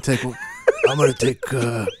right. I'm gonna take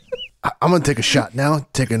a shot now.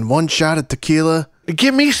 Taking one shot at tequila.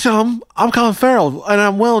 Give me some. I'm Colin Farrell, and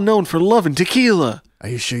I'm well known for loving tequila. Are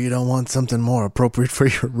you sure you don't want something more appropriate for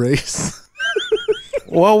your race?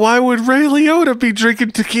 Well, why would Ray Liotta be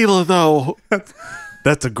drinking tequila, though?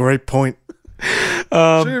 That's a great point. Should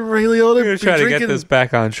Ray Liotta We're going be to try to get drinking this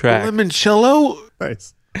back on track. limoncello?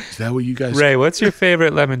 Nice. Is that what you guys... Ray, what's your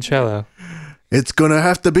favorite limoncello? It's gonna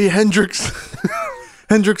have to be Hendrix.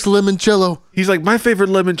 Hendrix limoncello. He's like, my favorite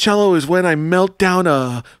limoncello is when I melt down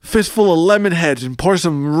a fistful of lemon heads and pour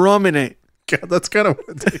some rum in it. God, that's kind of what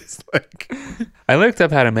it tastes like. I looked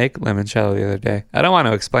up how to make limoncello the other day. I don't want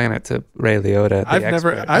to explain it to Ray Liotta. I've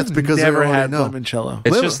never because I never already had know. limoncello.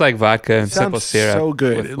 It's just like vodka and simple Sounds syrup so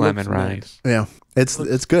good. with It lemon looks rind. nice. Yeah,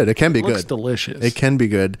 it's good. It can be It looks good. delicious. It can be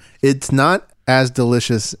good. It's not as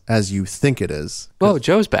delicious as you think it is. Whoa,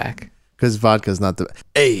 Joe's back. Because vodka's not the.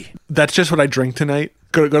 Hey, That's just what I drink tonight.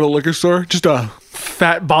 Go to a liquor store, just a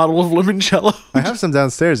fat bottle of limoncello. I have some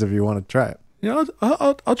downstairs if you want to try it. Yeah,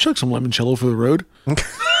 I'll chug some limoncello for the road.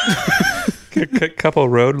 Couple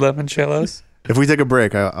road limoncellos. If we take a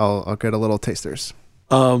break, I'll get a little tasters.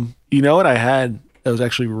 You know what I had that was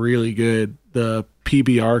actually really good? The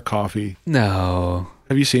PBR coffee. No,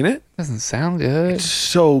 Have you seen it? doesn't sound good. It's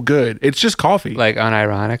so good. It's just coffee. Like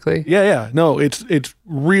unironically, Yeah. No, it's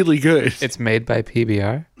really good. it's made by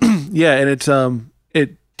PBR. Yeah, and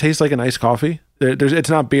it tastes like an iced coffee. It's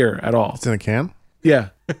not beer at all. It's in a can. Yeah.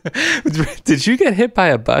 Did you get hit by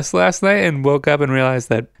a bus last night and woke up and realized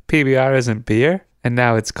that PBR isn't beer and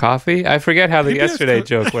now it's coffee? I forget how the PBR 's yesterday co-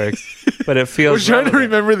 joke works. but it I feels. was trying to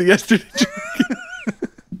relevant. remember the yesterday joke.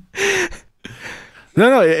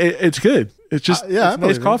 No, it's good. It's just yeah, I it's nice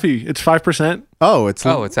believe it. coffee. It's 5%. Oh, it's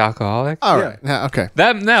Oh, it's alcoholic. all right. Yeah, okay.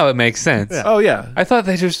 That now it makes sense. Oh yeah. I thought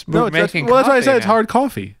they just were No, it's, making. well, that's why I said coffee it's now. hard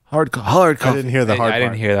coffee. Hard I coffee. didn't hear the hard I part.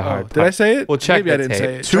 didn't hear the hard Did part. I say it? Well, check Maybe I the didn't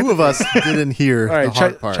tape. say it. Two of us didn't hear All right, the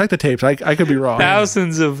hard check, part. check the tapes. I could be wrong.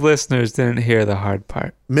 Thousands of listeners didn't hear the hard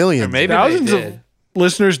part. Millions. Or maybe Thousands they of did.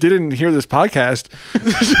 listeners didn't hear this podcast.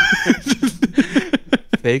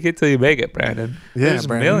 Fake it till you make it, Brandon. Yeah, There's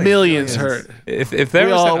Brandon. Millions heard. If there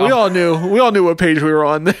We was all knew what page we were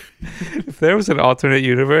on. if there was an alternate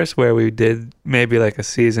universe where we did maybe like a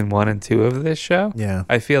season 1 and 2 of this show, Yeah.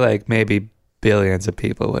 I feel like maybe billions of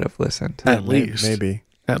people would have listened. At least. Maybe.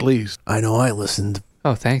 At least. I know I listened.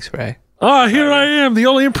 Oh, thanks, Ray. Ah, here I am, the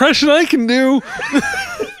only impression I can do.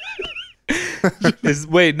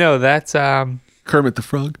 Wait, no, that's Kermit the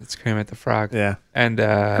Frog. it's Kermit the Frog. Yeah. And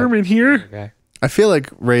Kermit here. okay. I feel like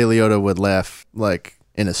Ray Liotta would laugh like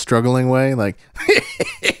in a struggling way, like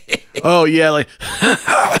Oh yeah, like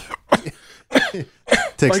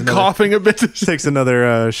takes another, coughing a bit. takes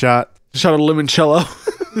another shot. Shot of limoncello.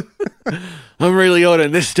 I'm Ray Liotta,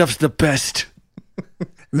 and this stuff's the best.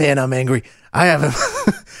 Man, I'm angry. I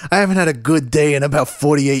haven't had a good day in about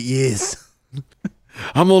 48 years.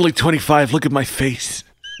 I'm only 25. Look at my face.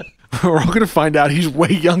 We're all gonna find out he's way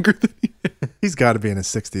younger than me. He's got to be in his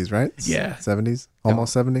 60s, right? Yeah. 70s,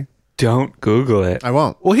 almost 70. Don't Google it. I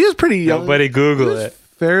won't. Well, he was pretty young. Nobody Google it.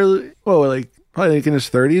 Fairly, well, like probably like in his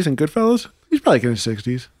 30s in Goodfellas. He's probably like in his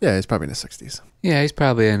 60s. Yeah, he's probably in his 60s. Yeah, he's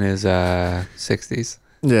probably in his 60s.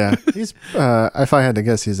 Yeah, he's. If I had to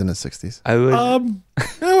guess, he's in his 60s. I would.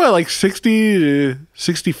 Well, like 60 to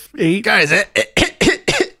 68. Guys,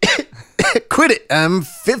 quit it. I'm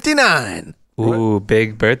 59. Ooh,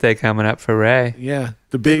 big birthday coming up for Ray. Yeah,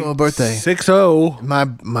 the big old birthday. 6-0.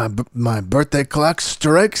 My birthday clock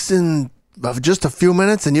strikes in just a few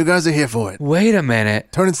minutes, and you guys are here for it. Wait a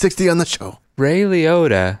minute. Turning 60 on the show. Ray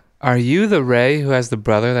Liotta, are you the Ray who has the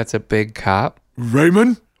brother that's a big cop?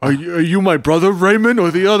 Raymond, are you my brother Raymond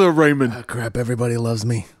or the other Raymond? Oh, crap, everybody loves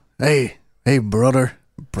me. Hey, brother.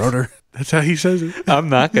 That's how he says it. I'm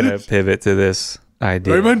not going to pivot to this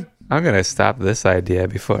idea. Raymond. I'm going to stop this idea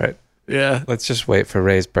before it. Yeah. Let's just wait for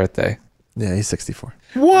Ray's birthday. Yeah, he's 64.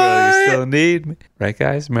 Will What? you still need me? Right,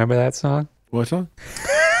 guys? Remember that song? What song?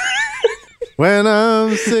 When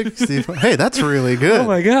I'm 64. Hey, that's really good. Oh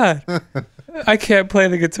my God. I can't play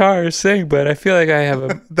the guitar or sing, but I feel like I have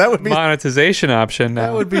a That would be monetization option now.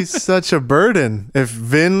 that would be such a burden if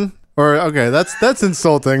Vin or okay, that's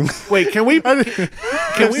insulting. Wait, can we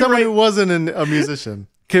If somebody who wasn't a musician.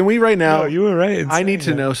 can we right now? No, you were right. I need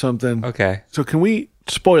to know something. Okay. So can we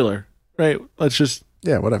spoiler? Right. Let's just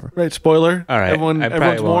Yeah, whatever. right spoiler. All right. Everyone, I probably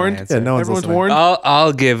everyone's won't warned. answer. Yeah, no one's Everyone's listening. warned.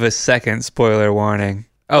 I'll give a second spoiler warning.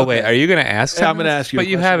 Oh wait, are you gonna ask? Yeah, I'm something? gonna ask you a But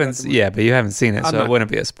you question haven't. about the movie. Yeah, but you haven't seen it, I'm so not- it wouldn't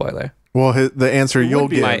be a spoiler. Well, the answer you'll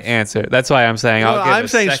be give. My answer. That's why I'm saying I'll give. I'm a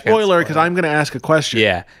saying second spoiler because I'm going to ask a question.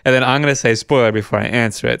 Yeah, and then I'm gonna say spoiler before I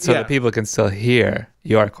answer it, so Yeah. that people can still hear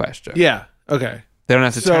your question. Yeah. Okay. They don't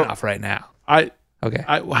have to So- turn off right now. Okay.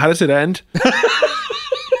 How does it end?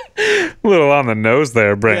 A little on the nose there,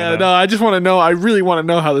 Yeah. Brandon. No, I just want to know. I really want to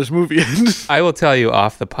know how this movie ends. I will tell you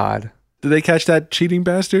off the pod. Did they catch that cheating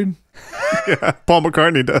bastard? Paul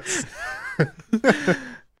McCartney does.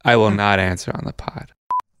 I will not answer on the pod.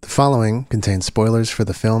 The following contains spoilers for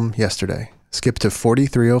the film Yesterday. Skip to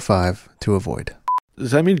 4305 to avoid.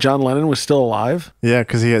 Does that mean John Lennon was still alive? Yeah,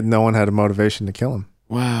 because no one had a motivation to kill him.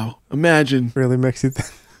 Wow. Imagine. Really makes you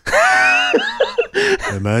think.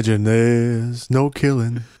 Imagine there's no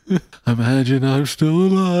killing. Imagine I'm still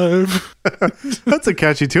alive. That's a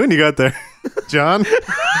catchy tune you got there, John.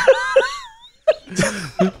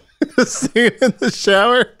 Singing in the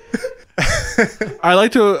shower. I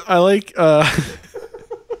like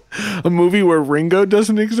a movie where Ringo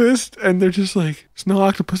doesn't exist, and they're just like, "It's no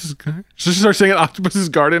Octopus's Garden." Just start singing Octopus's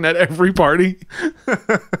Garden at every party.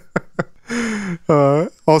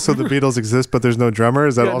 Also, the Beatles exist, but there's no drummer.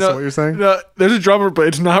 Is that Yeah, also no, what you're saying? No, there's a drummer, but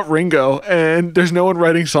it's not Ringo, and there's no one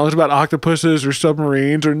writing songs about octopuses or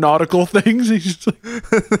submarines or nautical things. He's just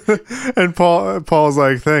like, And Paul's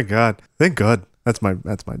like, thank God. That's my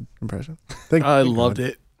impression. I loved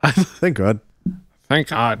it. Thank God. Thank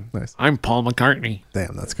God. Nice. I'm Paul McCartney.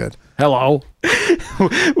 Damn, that's good. Hello.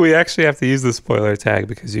 We actually have to use the spoiler tag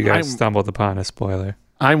because you guys I'm- stumbled upon a spoiler.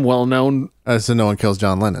 I'm well known. So no one kills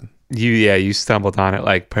John Lennon. You stumbled on it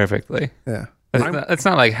like perfectly. Yeah. It's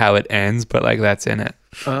not like how it ends, but like that's in it.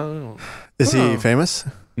 Oh. Is he famous?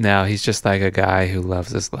 No, he's just like a guy who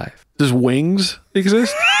loves his life. Does Wings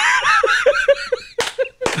exist?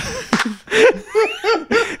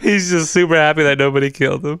 He's just super happy that nobody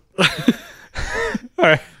killed him. All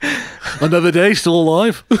right. Another day, still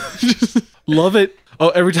alive. Just love it. Oh,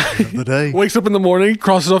 every time The day. wakes up in the morning,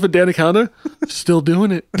 crosses off a Danicounter, still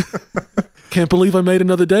doing it. Can't believe I made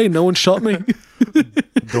another day. No one shot me.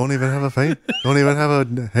 Don't even have a fate. Don't even have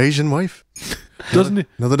an Asian wife. Doesn't it?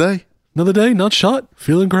 Another day. Another day, not shot.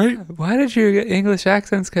 Feeling great. Why did your English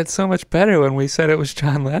accents get so much better when we said it was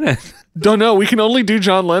John Lennon? Don't know. We can only do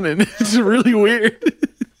John Lennon. It's really weird.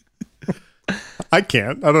 I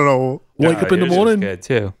can't. I don't know. Wake up in the Yours was morning. good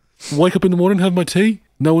too. Wake up in the morning, have my tea.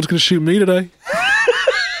 No one's going to shoot me today.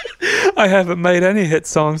 I haven't made any hit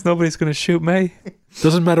songs. Nobody's going to shoot me.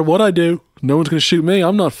 Doesn't matter what I do. No one's going to shoot me.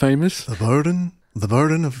 I'm not famous. The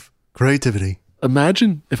burden of creativity.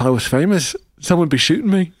 Imagine if I was famous, someone would be shooting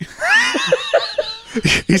me.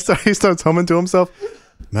 He starts humming to himself.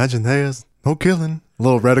 Imagine there's no killing. A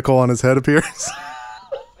little reticle on his head appears.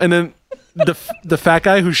 And then the fat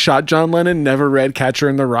guy who shot John Lennon never read Catcher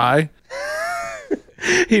in the Rye.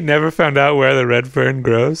 He never found out where the red fern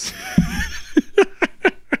grows.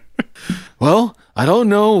 Well, I don't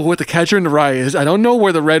know what the Catcher in the Rye is. I don't know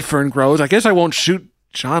where the red fern grows. I guess I won't shoot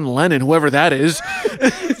John Lennon, whoever that is.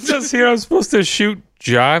 It says here I'm supposed to shoot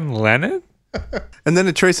John Lennon? And then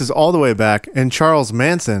it traces all the way back, and Charles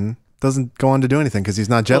Manson doesn't go on to do anything because he's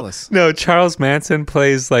not jealous. No, Charles Manson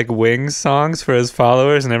plays like Wings songs for his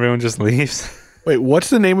followers and everyone just leaves. Wait, what's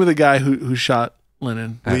the name of the guy who shot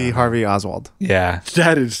Lennon? Lee Harvey Oswald. Yeah.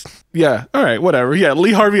 That is, yeah. All right, whatever. Yeah,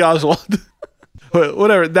 Lee Harvey Oswald.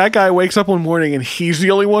 Whatever. That guy wakes up one morning and he's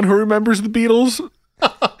the only one who remembers the Beatles.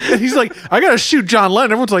 And he's like, I gotta shoot John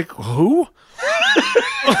Lennon. Everyone's like, who?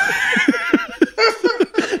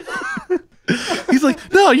 He's like,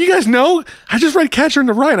 no, you guys know. I just read Catcher in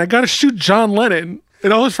the Rye and I gotta shoot John Lennon.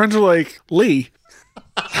 And all his friends are like, Lee.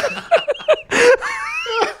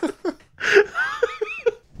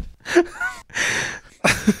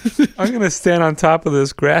 I'm going to stand on top of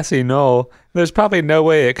this grassy knoll. There's probably no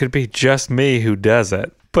way it could be just me who does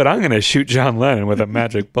it. But I'm going to shoot John Lennon with a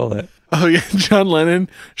magic bullet. Oh yeah, John Lennon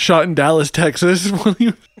shot in Dallas, Texas.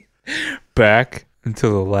 Back and to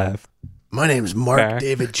the left. My name's Mark Back.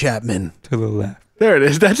 David Chapman, To the left. There it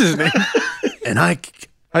is. That's his name. and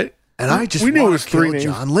I just we knew it want was to three kill names.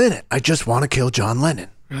 John Lennon. I just want to kill John Lennon.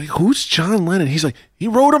 We're like, who's John Lennon? He's like, he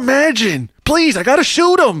wrote Imagine. Please, I gotta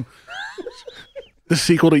shoot him. The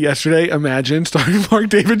sequel to Yesterday, Imagine, starring Mark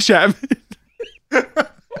David Chapman.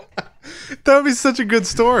 That would be such a good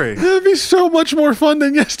story. That'd be so much more fun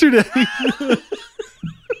than Yesterday.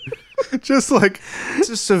 Just like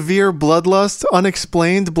just severe bloodlust,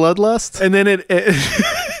 unexplained bloodlust. And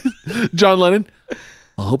then John Lennon,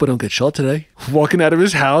 I hope I don't get shot today. Walking out of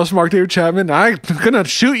his house, Mark David Chapman, I'm gonna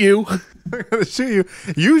shoot you. I'm gonna shoot you.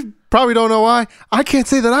 You probably don't know why. I can't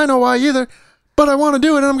say that I know why either, but I want to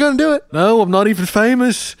do it and I'm gonna do it. No, I'm not even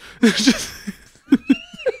famous.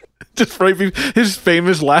 Just right, his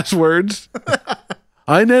famous last words.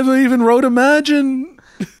 I never even wrote Imagine.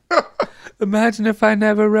 Imagine if I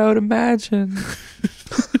never wrote Imagine.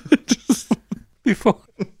 Before.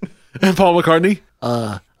 And Paul McCartney,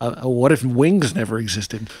 what if Wings never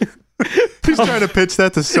existed? He's trying to pitch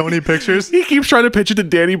that to Sony Pictures. He keeps trying to pitch it to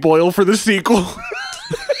Danny Boyle for the sequel.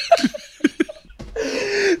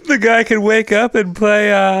 The guy could wake up and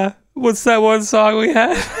play, what's that one song we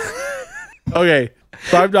had? Okay,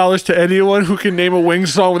 $5 to anyone who can name a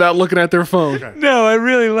Wings song without looking at their phone. Okay. No, I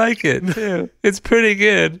really like it, too. It's pretty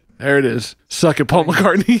good. There it is. Suck it, Paul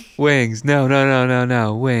McCartney. Wings. No.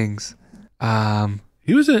 Wings.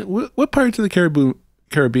 He was in, what Pirates of the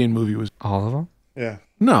Caribbean movie was? All of them? Yeah.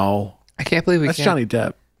 No. I can't believe we That's can't Johnny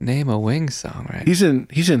Depp. name a Wings song, right? He's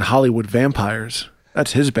in Hollywood Vampires.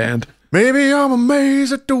 That's his band. Maybe I'm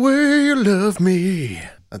amazed at the way you love me.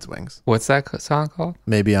 That's Wings. What's that song called?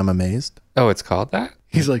 Maybe I'm amazed. Oh, it's called that?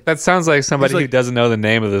 He's like, That sounds like somebody He's like- who doesn't know the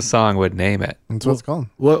name of the song would name it. That's what it's called.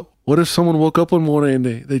 what if someone woke up one morning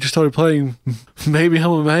and they just started playing Maybe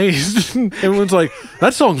I'm Amazed? Everyone's like,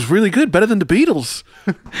 that song's really good, better than the Beatles.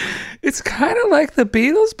 It's kind of like the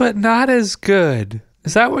Beatles, but not as good.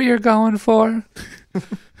 Is that what you're going for?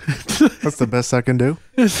 That's the best I can do.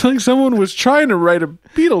 It's like someone was trying to write a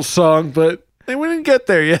Beatles song, but they wouldn't get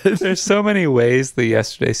there yet. There's so many ways the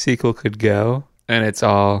Yesterday sequel could go, and it's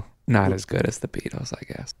all not as good as the Beatles, I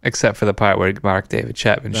guess. Except for the part where Mark David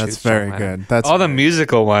Chapman That's shoots very John Lennon. good. That's all the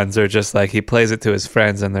musical ones are just like he plays it to his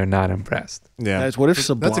friends and they're not impressed. Yeah. Guys, what if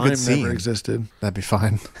Sublime That's a good scene. never existed? That'd be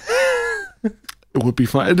fine. It would be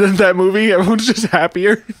fun. That movie, everyone's just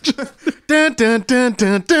happier. Dun, dun, dun,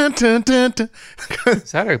 dun, dun, dun, dun, dun.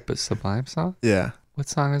 Is that a Sublime song? Yeah. What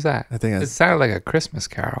song is that? I think It that's, sounded like a Christmas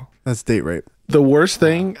carol. that's date rape. The worst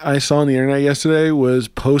thing I saw on the internet yesterday was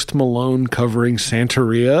Post Malone covering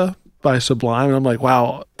Santeria by Sublime. And I'm like,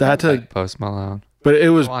 wow, that's Like a. Post Malone. But it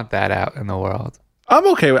was. I want that out in the world. I'm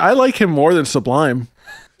okay. I like him more than Sublime.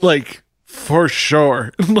 Like, for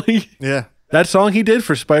sure. Like, Yeah. that song he did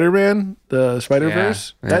for Spider-Man, the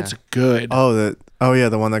Spider-Verse, Yeah, that's good. Oh yeah,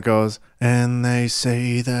 the one that goes, and they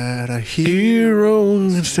say that a Hero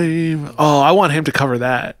can save. Oh, I want him to cover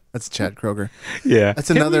that. That's Chad Kroger. Yeah. That's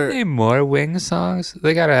Can another. we name more Wings songs?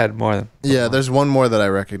 They gotta add more than Yeah, there's one more that I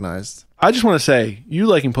recognized. I just want to say, you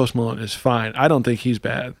liking Post Malone is fine. I don't think he's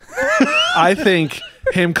bad. I think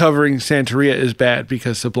him covering Santeria is bad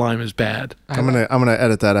because Sublime is bad. I'm gonna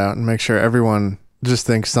edit that out and make sure everyone just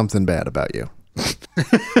thinks something bad about you.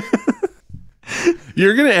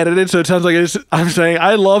 You're gonna edit it so it sounds like I'm saying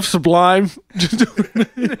I love Sublime.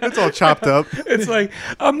 It's all chopped up. It's like,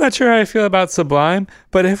 I'm not sure how I feel about Sublime,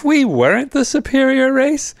 but if we weren't the superior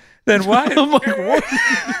race, then why? I'm like, what?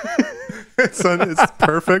 It's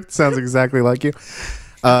perfect. Sounds exactly like you.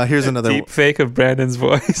 Here's another Deep fake of Brandon's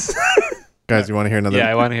voice. guys. You want to hear another? Yeah,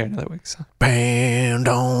 I want to hear another Wings song. Band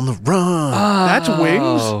on the run. That's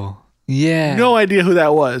Wings? Oh, yeah. No idea who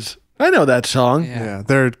that was. I know that song. Yeah. Yeah,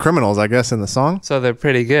 they're criminals, I guess, in the song. So they're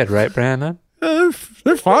pretty good, right, Brandon? They're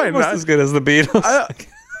fine. Almost as good as the Beatles.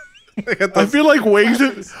 I feel like Wings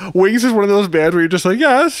is one of those bands where you're just like,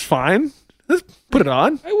 yeah, that's fine. Let's put it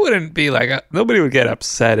on. I wouldn't be like, nobody would get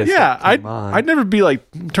upset if Yeah, it came on. I'd never be like,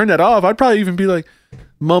 turn that off. I'd probably even be like,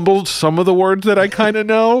 mumble some of the words that I kind of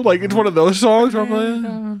know. Like, it's one of those songs where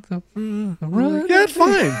I'm like, yeah, it's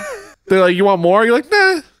fine. They're like, you want more? You're like,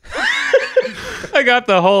 nah, I got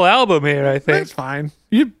the whole album here, I think. that's fine.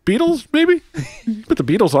 You Beatles, maybe? Put the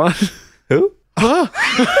Beatles on. Who?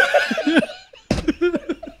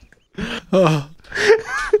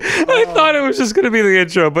 I thought it was just going to be the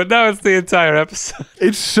intro, but now it's the entire episode.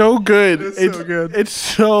 It's so good. It's so good. It's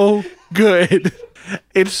so good.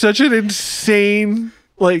 It's such an insane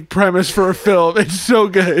like premise for a film. It's so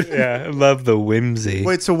good. Yeah, I love the whimsy.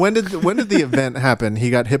 Wait, so when did the event happen? He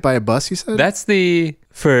got hit by a bus, you said? That's the,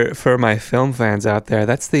 for my film fans out there,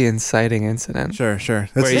 that's the inciting incident. Sure.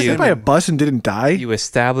 That's Where the He got you- hit by a bus and didn't die. You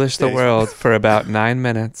establish the world for about 9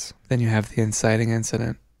 minutes, then you have the inciting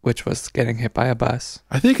incident, which was getting hit by a bus.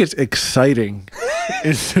 I think it's exciting.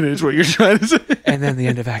 Is what you're trying to say. And then the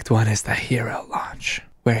end of Act 1 is the hero launch,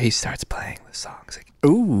 where he starts playing the songs again.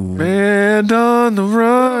 Ooh. And on the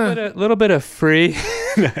run. A little bit of free,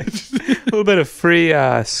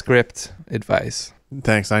 script advice.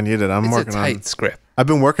 Thanks, I need it. I'm It's a working tight on. script. I've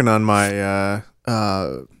been working on my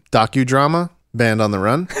docudrama, Band on the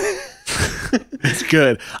Run. It's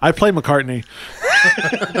good. I play McCartney.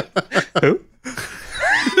 Who?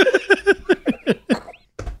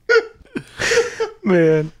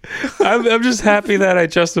 Man, I'm just happy that I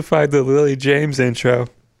justified the Lily James intro.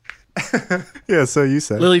 Yeah, so you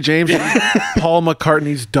said. Lily James, is Paul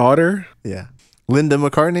McCartney's daughter. Yeah. Linda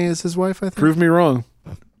McCartney is his wife, I think. Prove me wrong.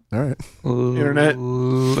 All right. Internet.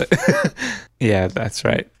 Yeah, that's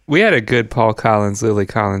right. We had a good Paul Collins, Lily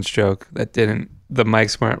Collins joke that the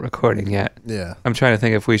mics weren't recording yet. Yeah. I'm trying to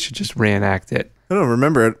think if we should just reenact it. I don't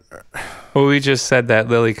remember it. Well, we just said that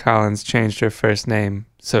Lily Collins changed her first name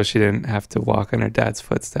so she didn't have to walk in her dad's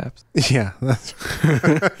footsteps. Yeah. That's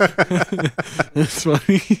It's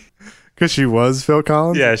funny. because she was Phil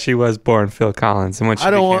Collins? Yeah, she was born Phil Collins, and when she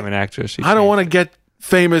I don't became want- an actress, she I don't want to get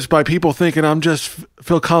famous by people thinking I'm just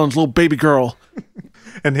Phil Collins' little baby girl.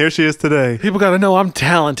 And here she is today. People got to know I'm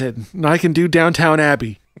talented and I can do Downtown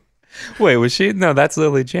Abbey. Wait, was she? No, that's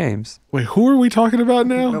Lily James. Wait, who are we talking about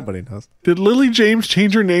now? Nobody knows. Did Lily James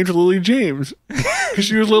change her name to Lily James? Because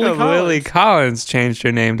she was Lily No, Collins. Lily Collins changed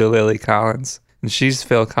her name to Lily Collins, and she's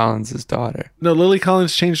Phil Collins' daughter. No, Lily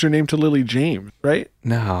Collins changed her name to Lily James, right?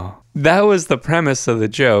 No, that was the premise of the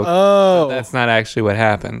joke. Oh. That's not actually what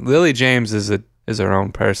happened. Lily James is her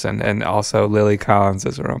own person, and also Lily Collins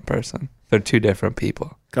is her own person. They're two different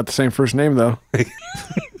people. Got the same first name, though.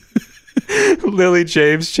 Lily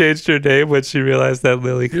James changed her name when she realized that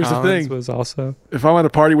Lily Here's the Collins thing. was also. If I'm at a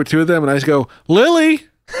party with two of them and I just go, Lily,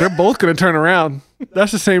 they're both going to turn around.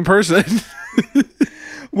 That's the same person.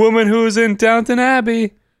 Woman who was in Downton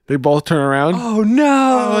Abbey. They both turn around. Oh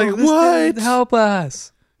no! like, This what? didn't help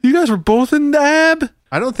us. You guys were both in the AB?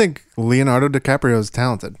 I don't think Leonardo DiCaprio is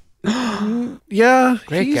talented. Yeah.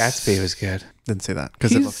 Great he's- Gatsby was good. Didn't say that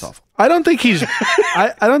because it He's- looks awful. I don't think he's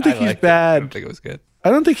I don't think he's liked it. I bad. don't think it was good. I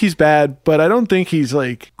don't think he's bad, but I don't think he's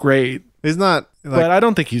like great. He's not. Like, But I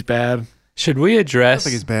don't think he's bad. Should we I don't address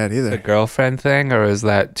think he's bad the either. girlfriend thing, or is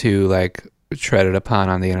that too like treaded upon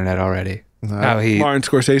on the internet already? How he, Martin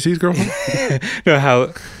Scorsese's girlfriend. no,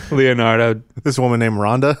 how Leonardo, This woman named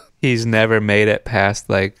Rhonda. he's never made it past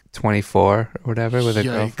like 24 or whatever with a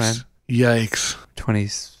girlfriend. Yikes.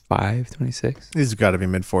 25, 26. He's got to be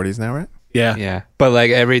mid-40s now, right? Yeah. Yeah. But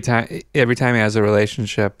like every time he has a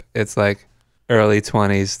relationship, it's like early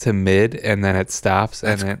 20s to mid, and then it stops,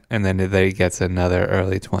 and then he gets another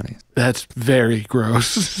early 20s. That's very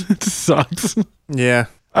gross. It sucks. Yeah.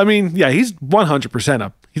 I mean, yeah, he's 100%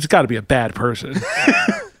 up. He's got to be a bad person.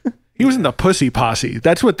 He was in the Pussy Posse.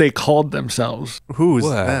 That's what they called themselves. Who's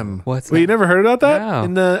What? them? What's Well, you that? never heard about that? No.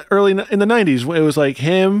 In the 90s, it was like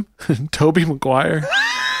him, Tobey Maguire.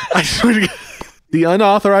 I swear to God. The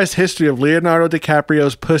unauthorized history of Leonardo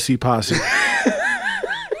DiCaprio's Pussy Posse.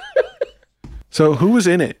 So who was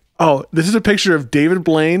in it? Oh, this is a picture of David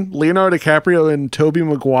Blaine, Leonardo DiCaprio, and Tobey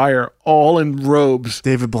Maguire all in robes.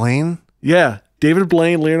 David Blaine? Yeah, David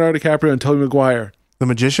Blaine, Leonardo DiCaprio, and Tobey Maguire. The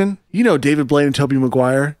magician? You know David Blaine and Tobey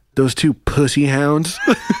Maguire, those two pussy hounds.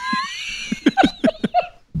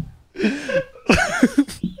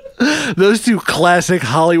 Those two classic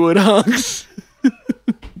Hollywood hunks.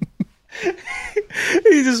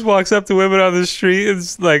 He just walks up to women on the street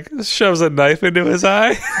and like shoves a knife into his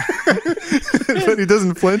eye. But he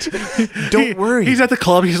doesn't flinch. Don't worry. He's at the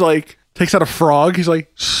club. He's like, takes out a frog. He's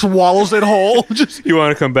like, swallows it whole. Just You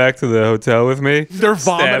want to come back to the hotel with me? They're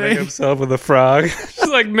Stabbing vomiting. himself with a frog. She's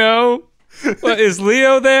like, no. Well, is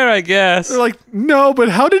Leo there? I guess. They're like, no, but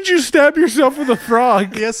how did you stab yourself with a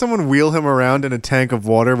frog? He has someone wheel him around in a tank of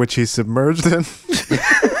water, which he's submerged in.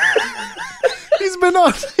 He's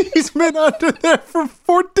been under there for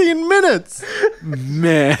 14 minutes.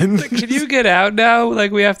 Man. Can you get out now?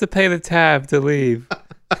 Like, we have to pay the tab to leave.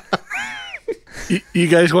 You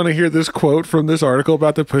guys want to hear this quote from this article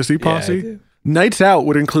about the Pussy Posse? I do. Nights out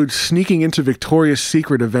would include sneaking into Victoria's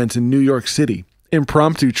Secret events in New York City,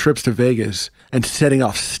 impromptu trips to Vegas, and setting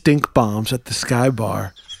off stink bombs at the Sky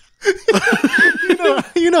Bar.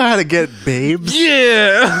 You know how to get babes.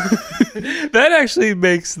 Yeah. That actually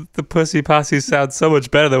makes the Pussy Posse sound so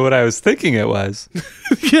much better than what I was thinking it was.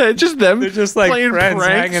 Yeah, just them. They're just like playing friends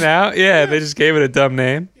pranks. hanging out. Yeah, they just gave it a dumb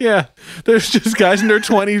name. Yeah. There's just guys in their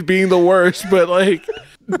 20s being the worst, but like,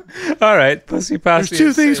 All right, Pussy Posse. there's two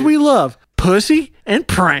is things safe. we love: pussy and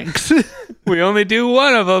pranks. We only do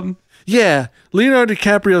one of them. Yeah, Leonardo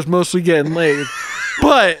DiCaprio's mostly getting laid,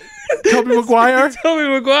 but Tobey Maguire. Tobey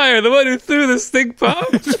Maguire, the one who threw the stink bomb.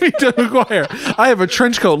 Speak to Maguire. I have a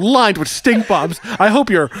trench coat lined with stink bombs. I hope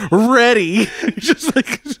you're ready. Just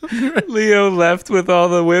like Leo left with all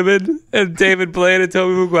the women, and David Blaine and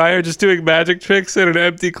Tobey Maguire just doing magic tricks in an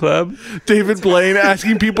empty club. David Blaine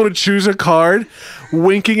asking people to choose a card,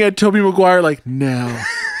 winking at Tobey Maguire like, now.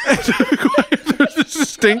 And Tobey Maguire throws this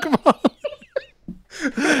stink bomb.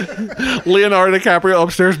 Leonardo DiCaprio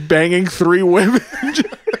upstairs banging 3 women.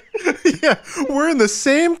 Yeah, we're in the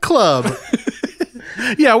same club.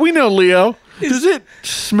 Yeah, we know, Leo. Does it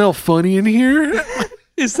smell funny in here?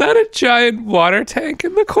 Is that a giant water tank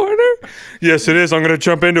in the corner? Yes, it is. I'm going to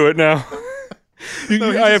jump into it now.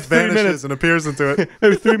 No, he I have just 3 vanishes minutes. and appears into it. I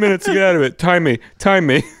have 3 minutes to get out of it. Time me.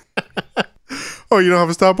 Oh, you don't have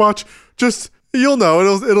a stopwatch? Just you'll know.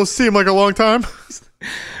 It'll seem like a long time.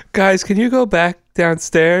 Guys, can you go back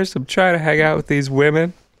downstairs? I'm trying to hang out with these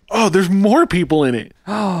women. Oh, there's more people in it.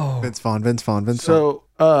 Oh, Vince Vaughn. So,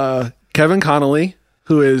 Kevin Connolly,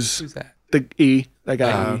 who is who's that? the E, that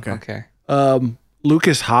guy. okay. Okay.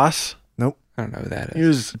 Lucas Haas. Nope. I don't know who that He is.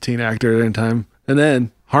 was a teen actor at the time. And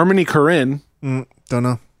then Harmony Korine. Don't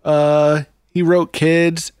know. He wrote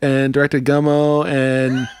Kids and directed Gummo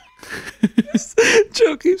and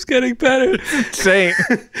Joe keeps getting better. Saint.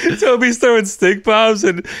 Toby's throwing stink bombs,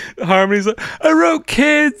 and Harmony's like, I wrote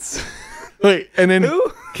Kids. Wait, and then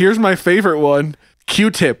Who? here's my favorite one,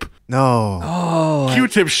 Q-Tip. No. Oh,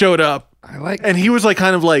 Q-Tip showed up. I like And he was like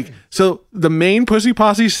kind of like, so the main Pussy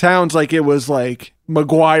Posse sounds like it was like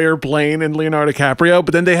Maguire, Blaine, and Leonardo DiCaprio,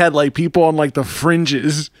 but then they had like people on like the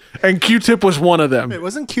fringes, and Q-Tip was one of them. Wait,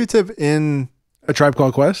 wasn't Q-Tip in? A Tribe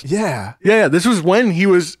Called Quest? Yeah. Yeah, this was when he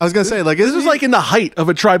was. I was gonna say, like, This was like in the height of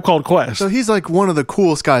A Tribe Called Quest. so he's like one of the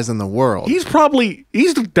coolest guys in the world. he's definitely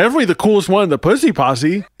the coolest one in the Pussy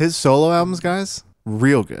Posse. His solo albums, guys,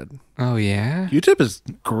 real good. Oh, yeah? Q-Tip is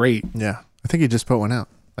great. Yeah, I think he just put one out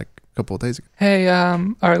like a couple of days ago. Hey,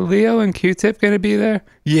 are Leo and Q-Tip going to be there?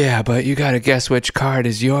 Yeah, but you got to guess which card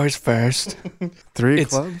is yours first. 3 It's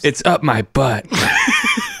clubs. it's up my butt.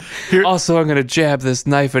 Also, I'm going to jab this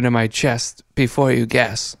knife into my chest before you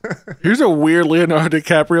guess. Here's a weird Leonardo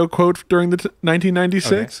DiCaprio quote during the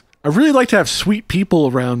 1996. I really like to have sweet people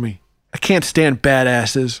around me. I can't stand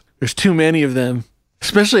badasses. There's too many of them,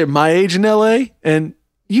 especially at my age in LA. And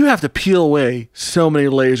You have to peel away so many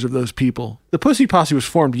layers of those people. The Pussy Posse was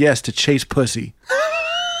formed, yes, to chase pussy.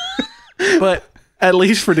 But at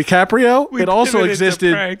least for DiCaprio, it also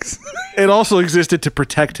existed. It also existed to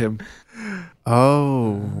protect him.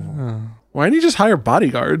 Oh. Why didn't you just hire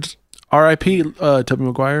bodyguards? R.I.P. Tobey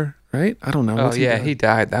Maguire, right? I don't know. Oh, What's yeah, done? he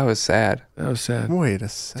died. That was sad. That was sad. Wait a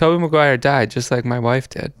second. Tobey Maguire died just like my wife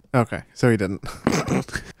did. Okay, so he didn't.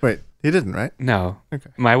 Wait, he didn't, right? No.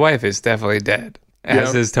 Okay. My wife is definitely dead.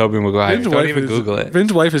 As Yeah. is Tobey Maguire. Vin's Don't wife even is- Google it.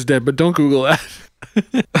 Vin's wife is dead, but don't Google that.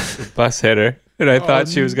 Bus hit her. And I thought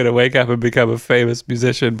she was going to wake up and become a famous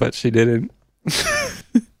musician, but she didn't.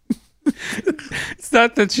 It's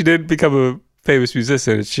not that she didn't become a famous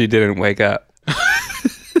musician, it's she didn't wake up.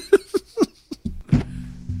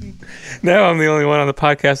 Now I'm the only one on the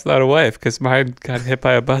podcast without a wife because mine got hit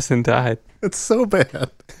by a bus and died. It's so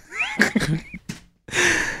bad.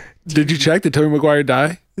 Did you check? Did Tobey Maguire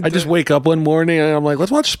die? I just wake up one morning and I'm like,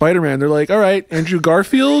 let's watch Spider-Man. They're like, all right, Andrew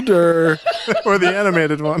Garfield or Or the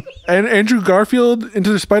animated one. and Andrew Garfield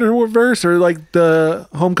into the Spider-Verse or like the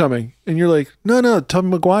Homecoming. And you're like, no, Tobey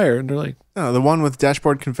Maguire. And they're like, Oh, the one with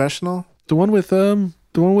Dashboard Confessional? the one with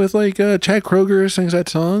like Chad Kroger sings that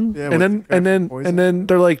song. Yeah, and then with and then Poison. and then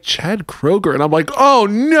they're like Chad Kroger and I'm like, oh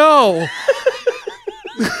no.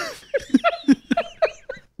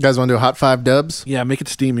 You guys want to do a hot 5 dubs? Yeah, make it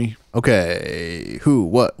steamy. Okay. Who,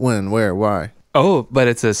 what, when, where, why? Oh, but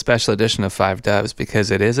it's a special edition of Five Doves because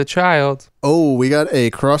it is a child. Oh, we got a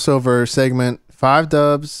crossover segment, 5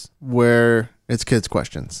 dubs, where it's kids'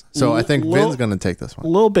 questions. So I think Lil- Vin's going to take this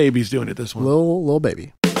one. Lil Baby's doing it this one. Little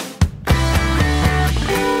baby.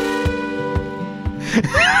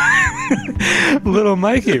 Little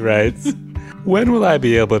Mikey writes, when will I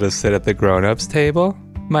be able to sit at the grown-ups table?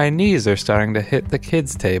 My knees are starting to hit the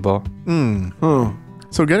kids' table. Oh.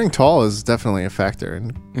 So getting tall is definitely a factor.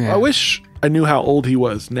 And Yeah. I wish I knew how old he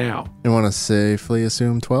was now. you want to safely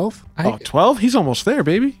assume 12? Oh, 12? He's almost there,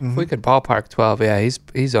 baby. If we could ballpark 12, yeah,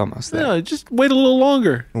 he's almost there. Yeah, just wait a little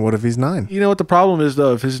longer. What if he's 9? You know what the problem is,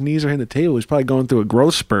 though? If his knees are hitting the table, he's probably going through a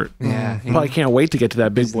growth spurt. Yeah, He probably can't wait to get to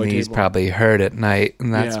that big his boy knees table. probably hurt at night,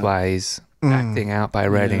 and that's Yeah. why he's acting out by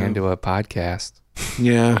writing Yeah. into a podcast.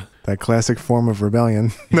 Yeah. That classic form of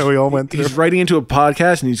rebellion that we all went through. He's writing into a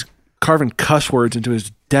podcast and he's carving cuss words into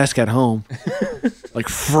his desk at home. Like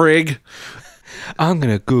frig. I'm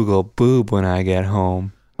gonna Google boob when I get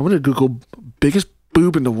home. I'm going to Google biggest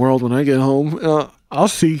boob in the world when I get home. I'll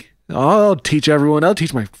see. I'll teach everyone. I'll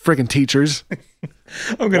teach my friggin' teachers.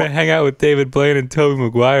 I'm gonna hang out with David Blaine and Tobey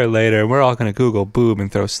Maguire later, and we're all gonna Google boob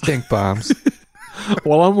and throw stink bombs.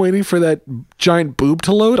 While I'm waiting for that giant boob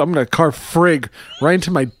to load, I'm going to carve frig right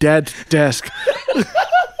into my dad's desk.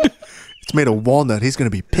 It's made of walnut. He's going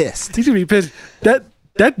to be pissed. He's going to be pissed.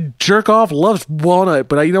 That jerk off loves walnut,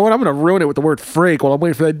 but you know what? I'm going to ruin it with the word frig while I'm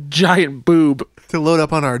waiting for that giant boob. To load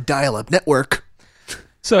up on our dial-up network.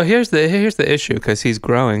 So here's the issue, because he's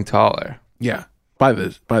growing taller, Yeah. By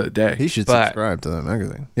the day. He should But- subscribe to that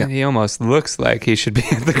magazine. Yeah. and he almost looks like he should be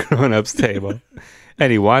at the grown-ups table,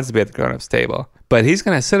 and he wants to be at the grown-ups table. But he's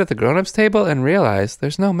gonna sit at the grown-ups table and realize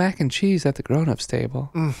there's no mac and cheese at the grown-ups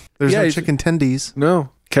table. There's Yeah, no he's- chicken tendies. No.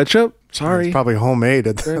 Ketchup? Sorry. It's probably homemade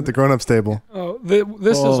at the grown-ups table. Oh,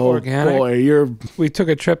 this is organic. Boy, you're We took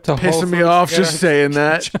a trip to Whole pissing me Foods off to get just saying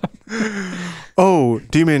that. Oh,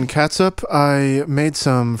 do you mean catsup? I made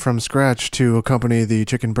some from scratch to accompany the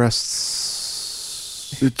chicken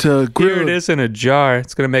breasts. It's Here a it grilled. is in a jar.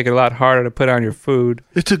 It's gonna make it a lot harder to put on your food.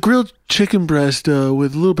 It's a grilled chicken breast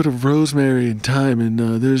with a little bit of rosemary and thyme, and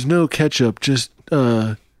there's no ketchup, just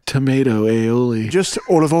tomato aioli. Just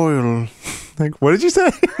olive oil. Like, what did you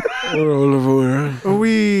say? Or olive oil.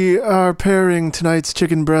 We are pairing tonight's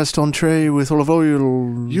chicken breast entree with olive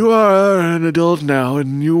oil. You are an adult now,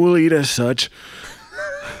 and you will eat as such.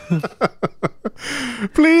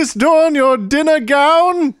 Please don your dinner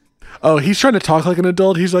gown. Oh, he's trying to talk like an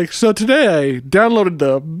adult. He's like, so today I downloaded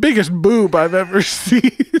the biggest boob I've ever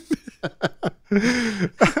seen.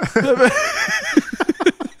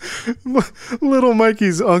 Little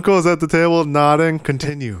Mikey's uncle is at the table nodding.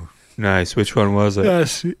 Continue. Nice. Which one was it?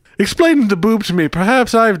 Yes. Explain the boob to me.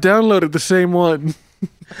 Perhaps I've downloaded the same one.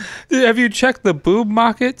 Have you checked the boob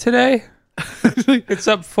market today? It's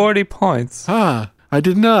up 40 points. Ah, I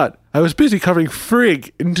did not. I was busy carving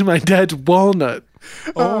frig into my dad's walnut.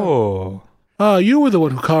 Oh, Ah, you were the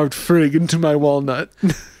one who carved frig into my walnut.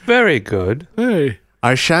 very good. Hey,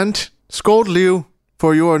 I shan't scold you,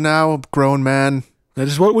 for you are now a grown man. that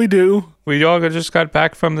is what we do. We all just got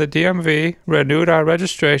back from the DMV, renewed our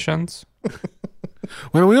registrations.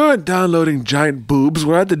 when we aren't downloading giant boobs,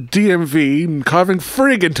 we're at the DMV and carving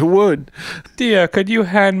frig into wood. Dear, could you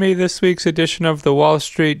hand me this week's edition of the Wall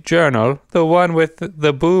Street Journal? The one with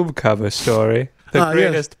the boob cover story. The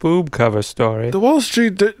greatest boob cover story. The Wall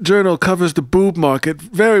Street Journal covers the boob market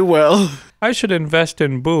very well. I should invest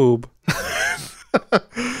in boob.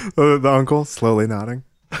 The uncle slowly nodding.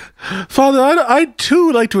 Father, I'd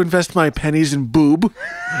too like to invest my pennies in boob.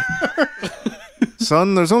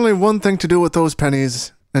 Son, there's only one thing to do with those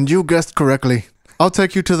pennies, and you guessed correctly. I'll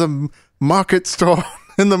take you to the market store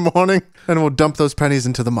in the morning, and we'll dump those pennies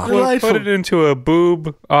into the market. We'll put it into a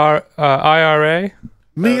boob IRA.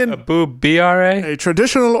 A boob BRA. A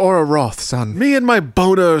traditional or a Roth, son? Me and my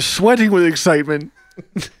boner are sweating with excitement.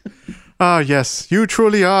 Ah, yes, you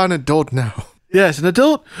truly are an adult now. Yes, an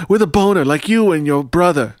adult with a boner like you and your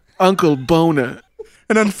brother, Uncle Boner.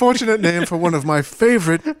 An unfortunate name for one of my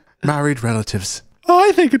favorite married relatives. Oh,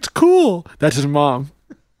 I think it's cool. That's his mom.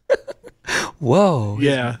 Whoa.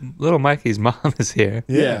 Yeah. Little Mikey's mom is here.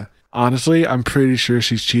 Yeah. Honestly, I'm pretty sure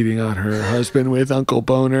she's cheating on her husband with Uncle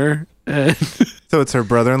Boner. So it's her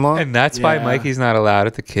brother-in-law? And that's why Yeah. Mikey's not allowed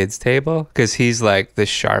at the kids' table, because he's like the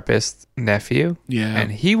sharpest nephew. Yeah.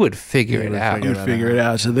 And he would figure it out. He would figure it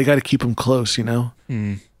out. So they got to keep him close, you know?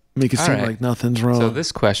 Make it All seem right. like nothing's wrong. So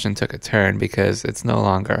this question took a turn because it's no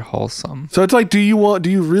longer wholesome. So it's like, do you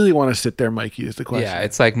really want to sit there, Mikey, is the question. Yeah,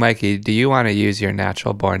 it's like, Mikey, do you want to use your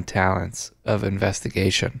natural born talents of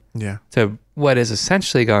investigation Yeah. to what is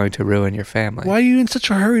essentially going to ruin your family? Why are you in such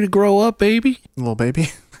a hurry to grow up, baby? Little baby.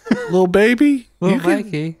 Little baby? Little you could-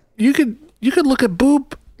 Mikey. You could look at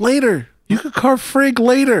boob later. You could carve frig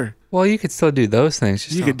later. Well, you could still do those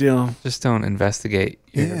things. You could do 'em. Just don't investigate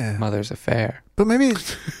your Yeah. mother's affair. But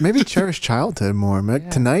maybe cherish childhood more.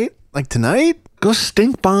 Tonight? Like tonight? Go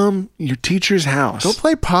stink bomb your teacher's house. Go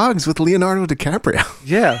play Pogs with Leonardo DiCaprio.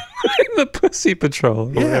 Yeah. The Pussy Patrol,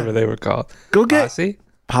 or Yeah. whatever they were called. Go get Posse?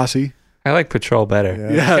 posse. I like Patrol better.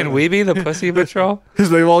 Yeah. Can we be the Pussy Patrol? Because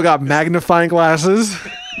they've all got magnifying glasses.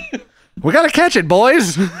 We gotta catch it,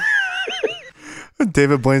 boys.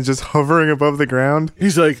 David Blaine's just hovering above the ground.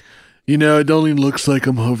 He's like, it only looks like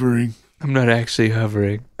I'm hovering. I'm not actually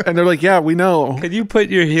hovering. And they're like, yeah, we know. Can you put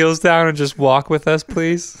your heels down and just walk with us,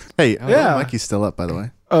 please? Hey, Yeah. Mikey's still up, by the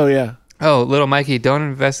way. Oh, yeah. Oh, little Mikey, don't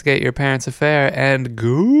investigate your parents' affair and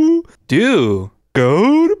go to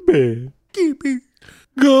bed.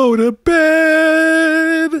 Go to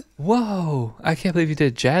bed. Whoa, I can't believe you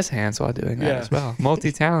did jazz hands while doing that Yeah. as well.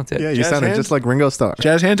 Multi-talented. Yeah, you Jazz sounded hands? just like Ringo Starr.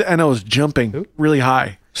 Jazz hands, and I was jumping really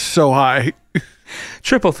high. So high.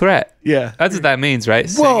 Triple threat. Yeah. That's what that means, right?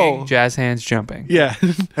 Whoa. Singing, jazz hands, jumping. Yeah.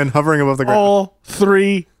 And hovering above the ground. All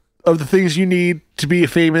three of the things you need to be a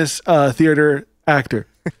famous theater actor.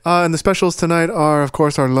 And the specials tonight are, of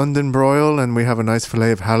course, our London broil, and we have a nice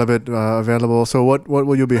fillet of halibut available. So what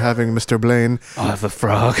will you be having, Mr. Blaine? I'll have a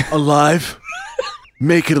frog. Alive.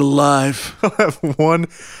 Make it alive.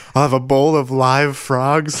 I'll have a bowl of live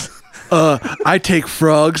frogs. I take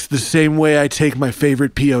frogs the same way I take my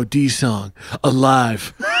favorite POD song,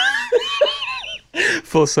 Alive.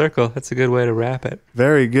 Full circle. That's a good way to wrap it.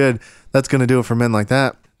 Very good. That's going to do it for Men Like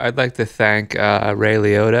That. I'd like to thank Ray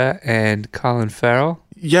Liotta and Colin Farrell.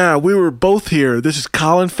 Yeah, we were both here. This is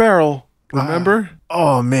Colin Farrell. Remember?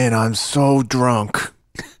 Oh, man, I'm so drunk.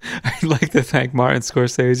 I'd like to thank Martin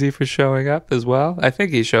Scorsese for showing up as well. I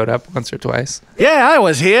think he showed up once or twice. Yeah, I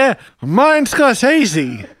was here. Mine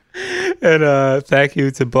Scorsese. And thank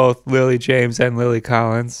you to both Lily James and Lily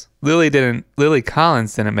Collins. Lily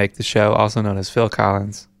Collins didn't make the show, also known as Phil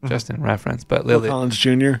Collins, just in reference. But Phil Collins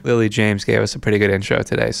Jr. Lily James gave us a pretty good intro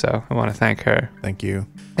today, so I want to thank her. Thank you.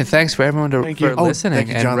 And thanks for everyone for thank you, listening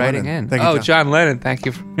and John writing Lennon. in. Thank you, John Lennon, thank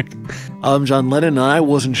you. I'm John Lennon, and I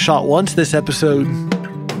wasn't shot once this episode.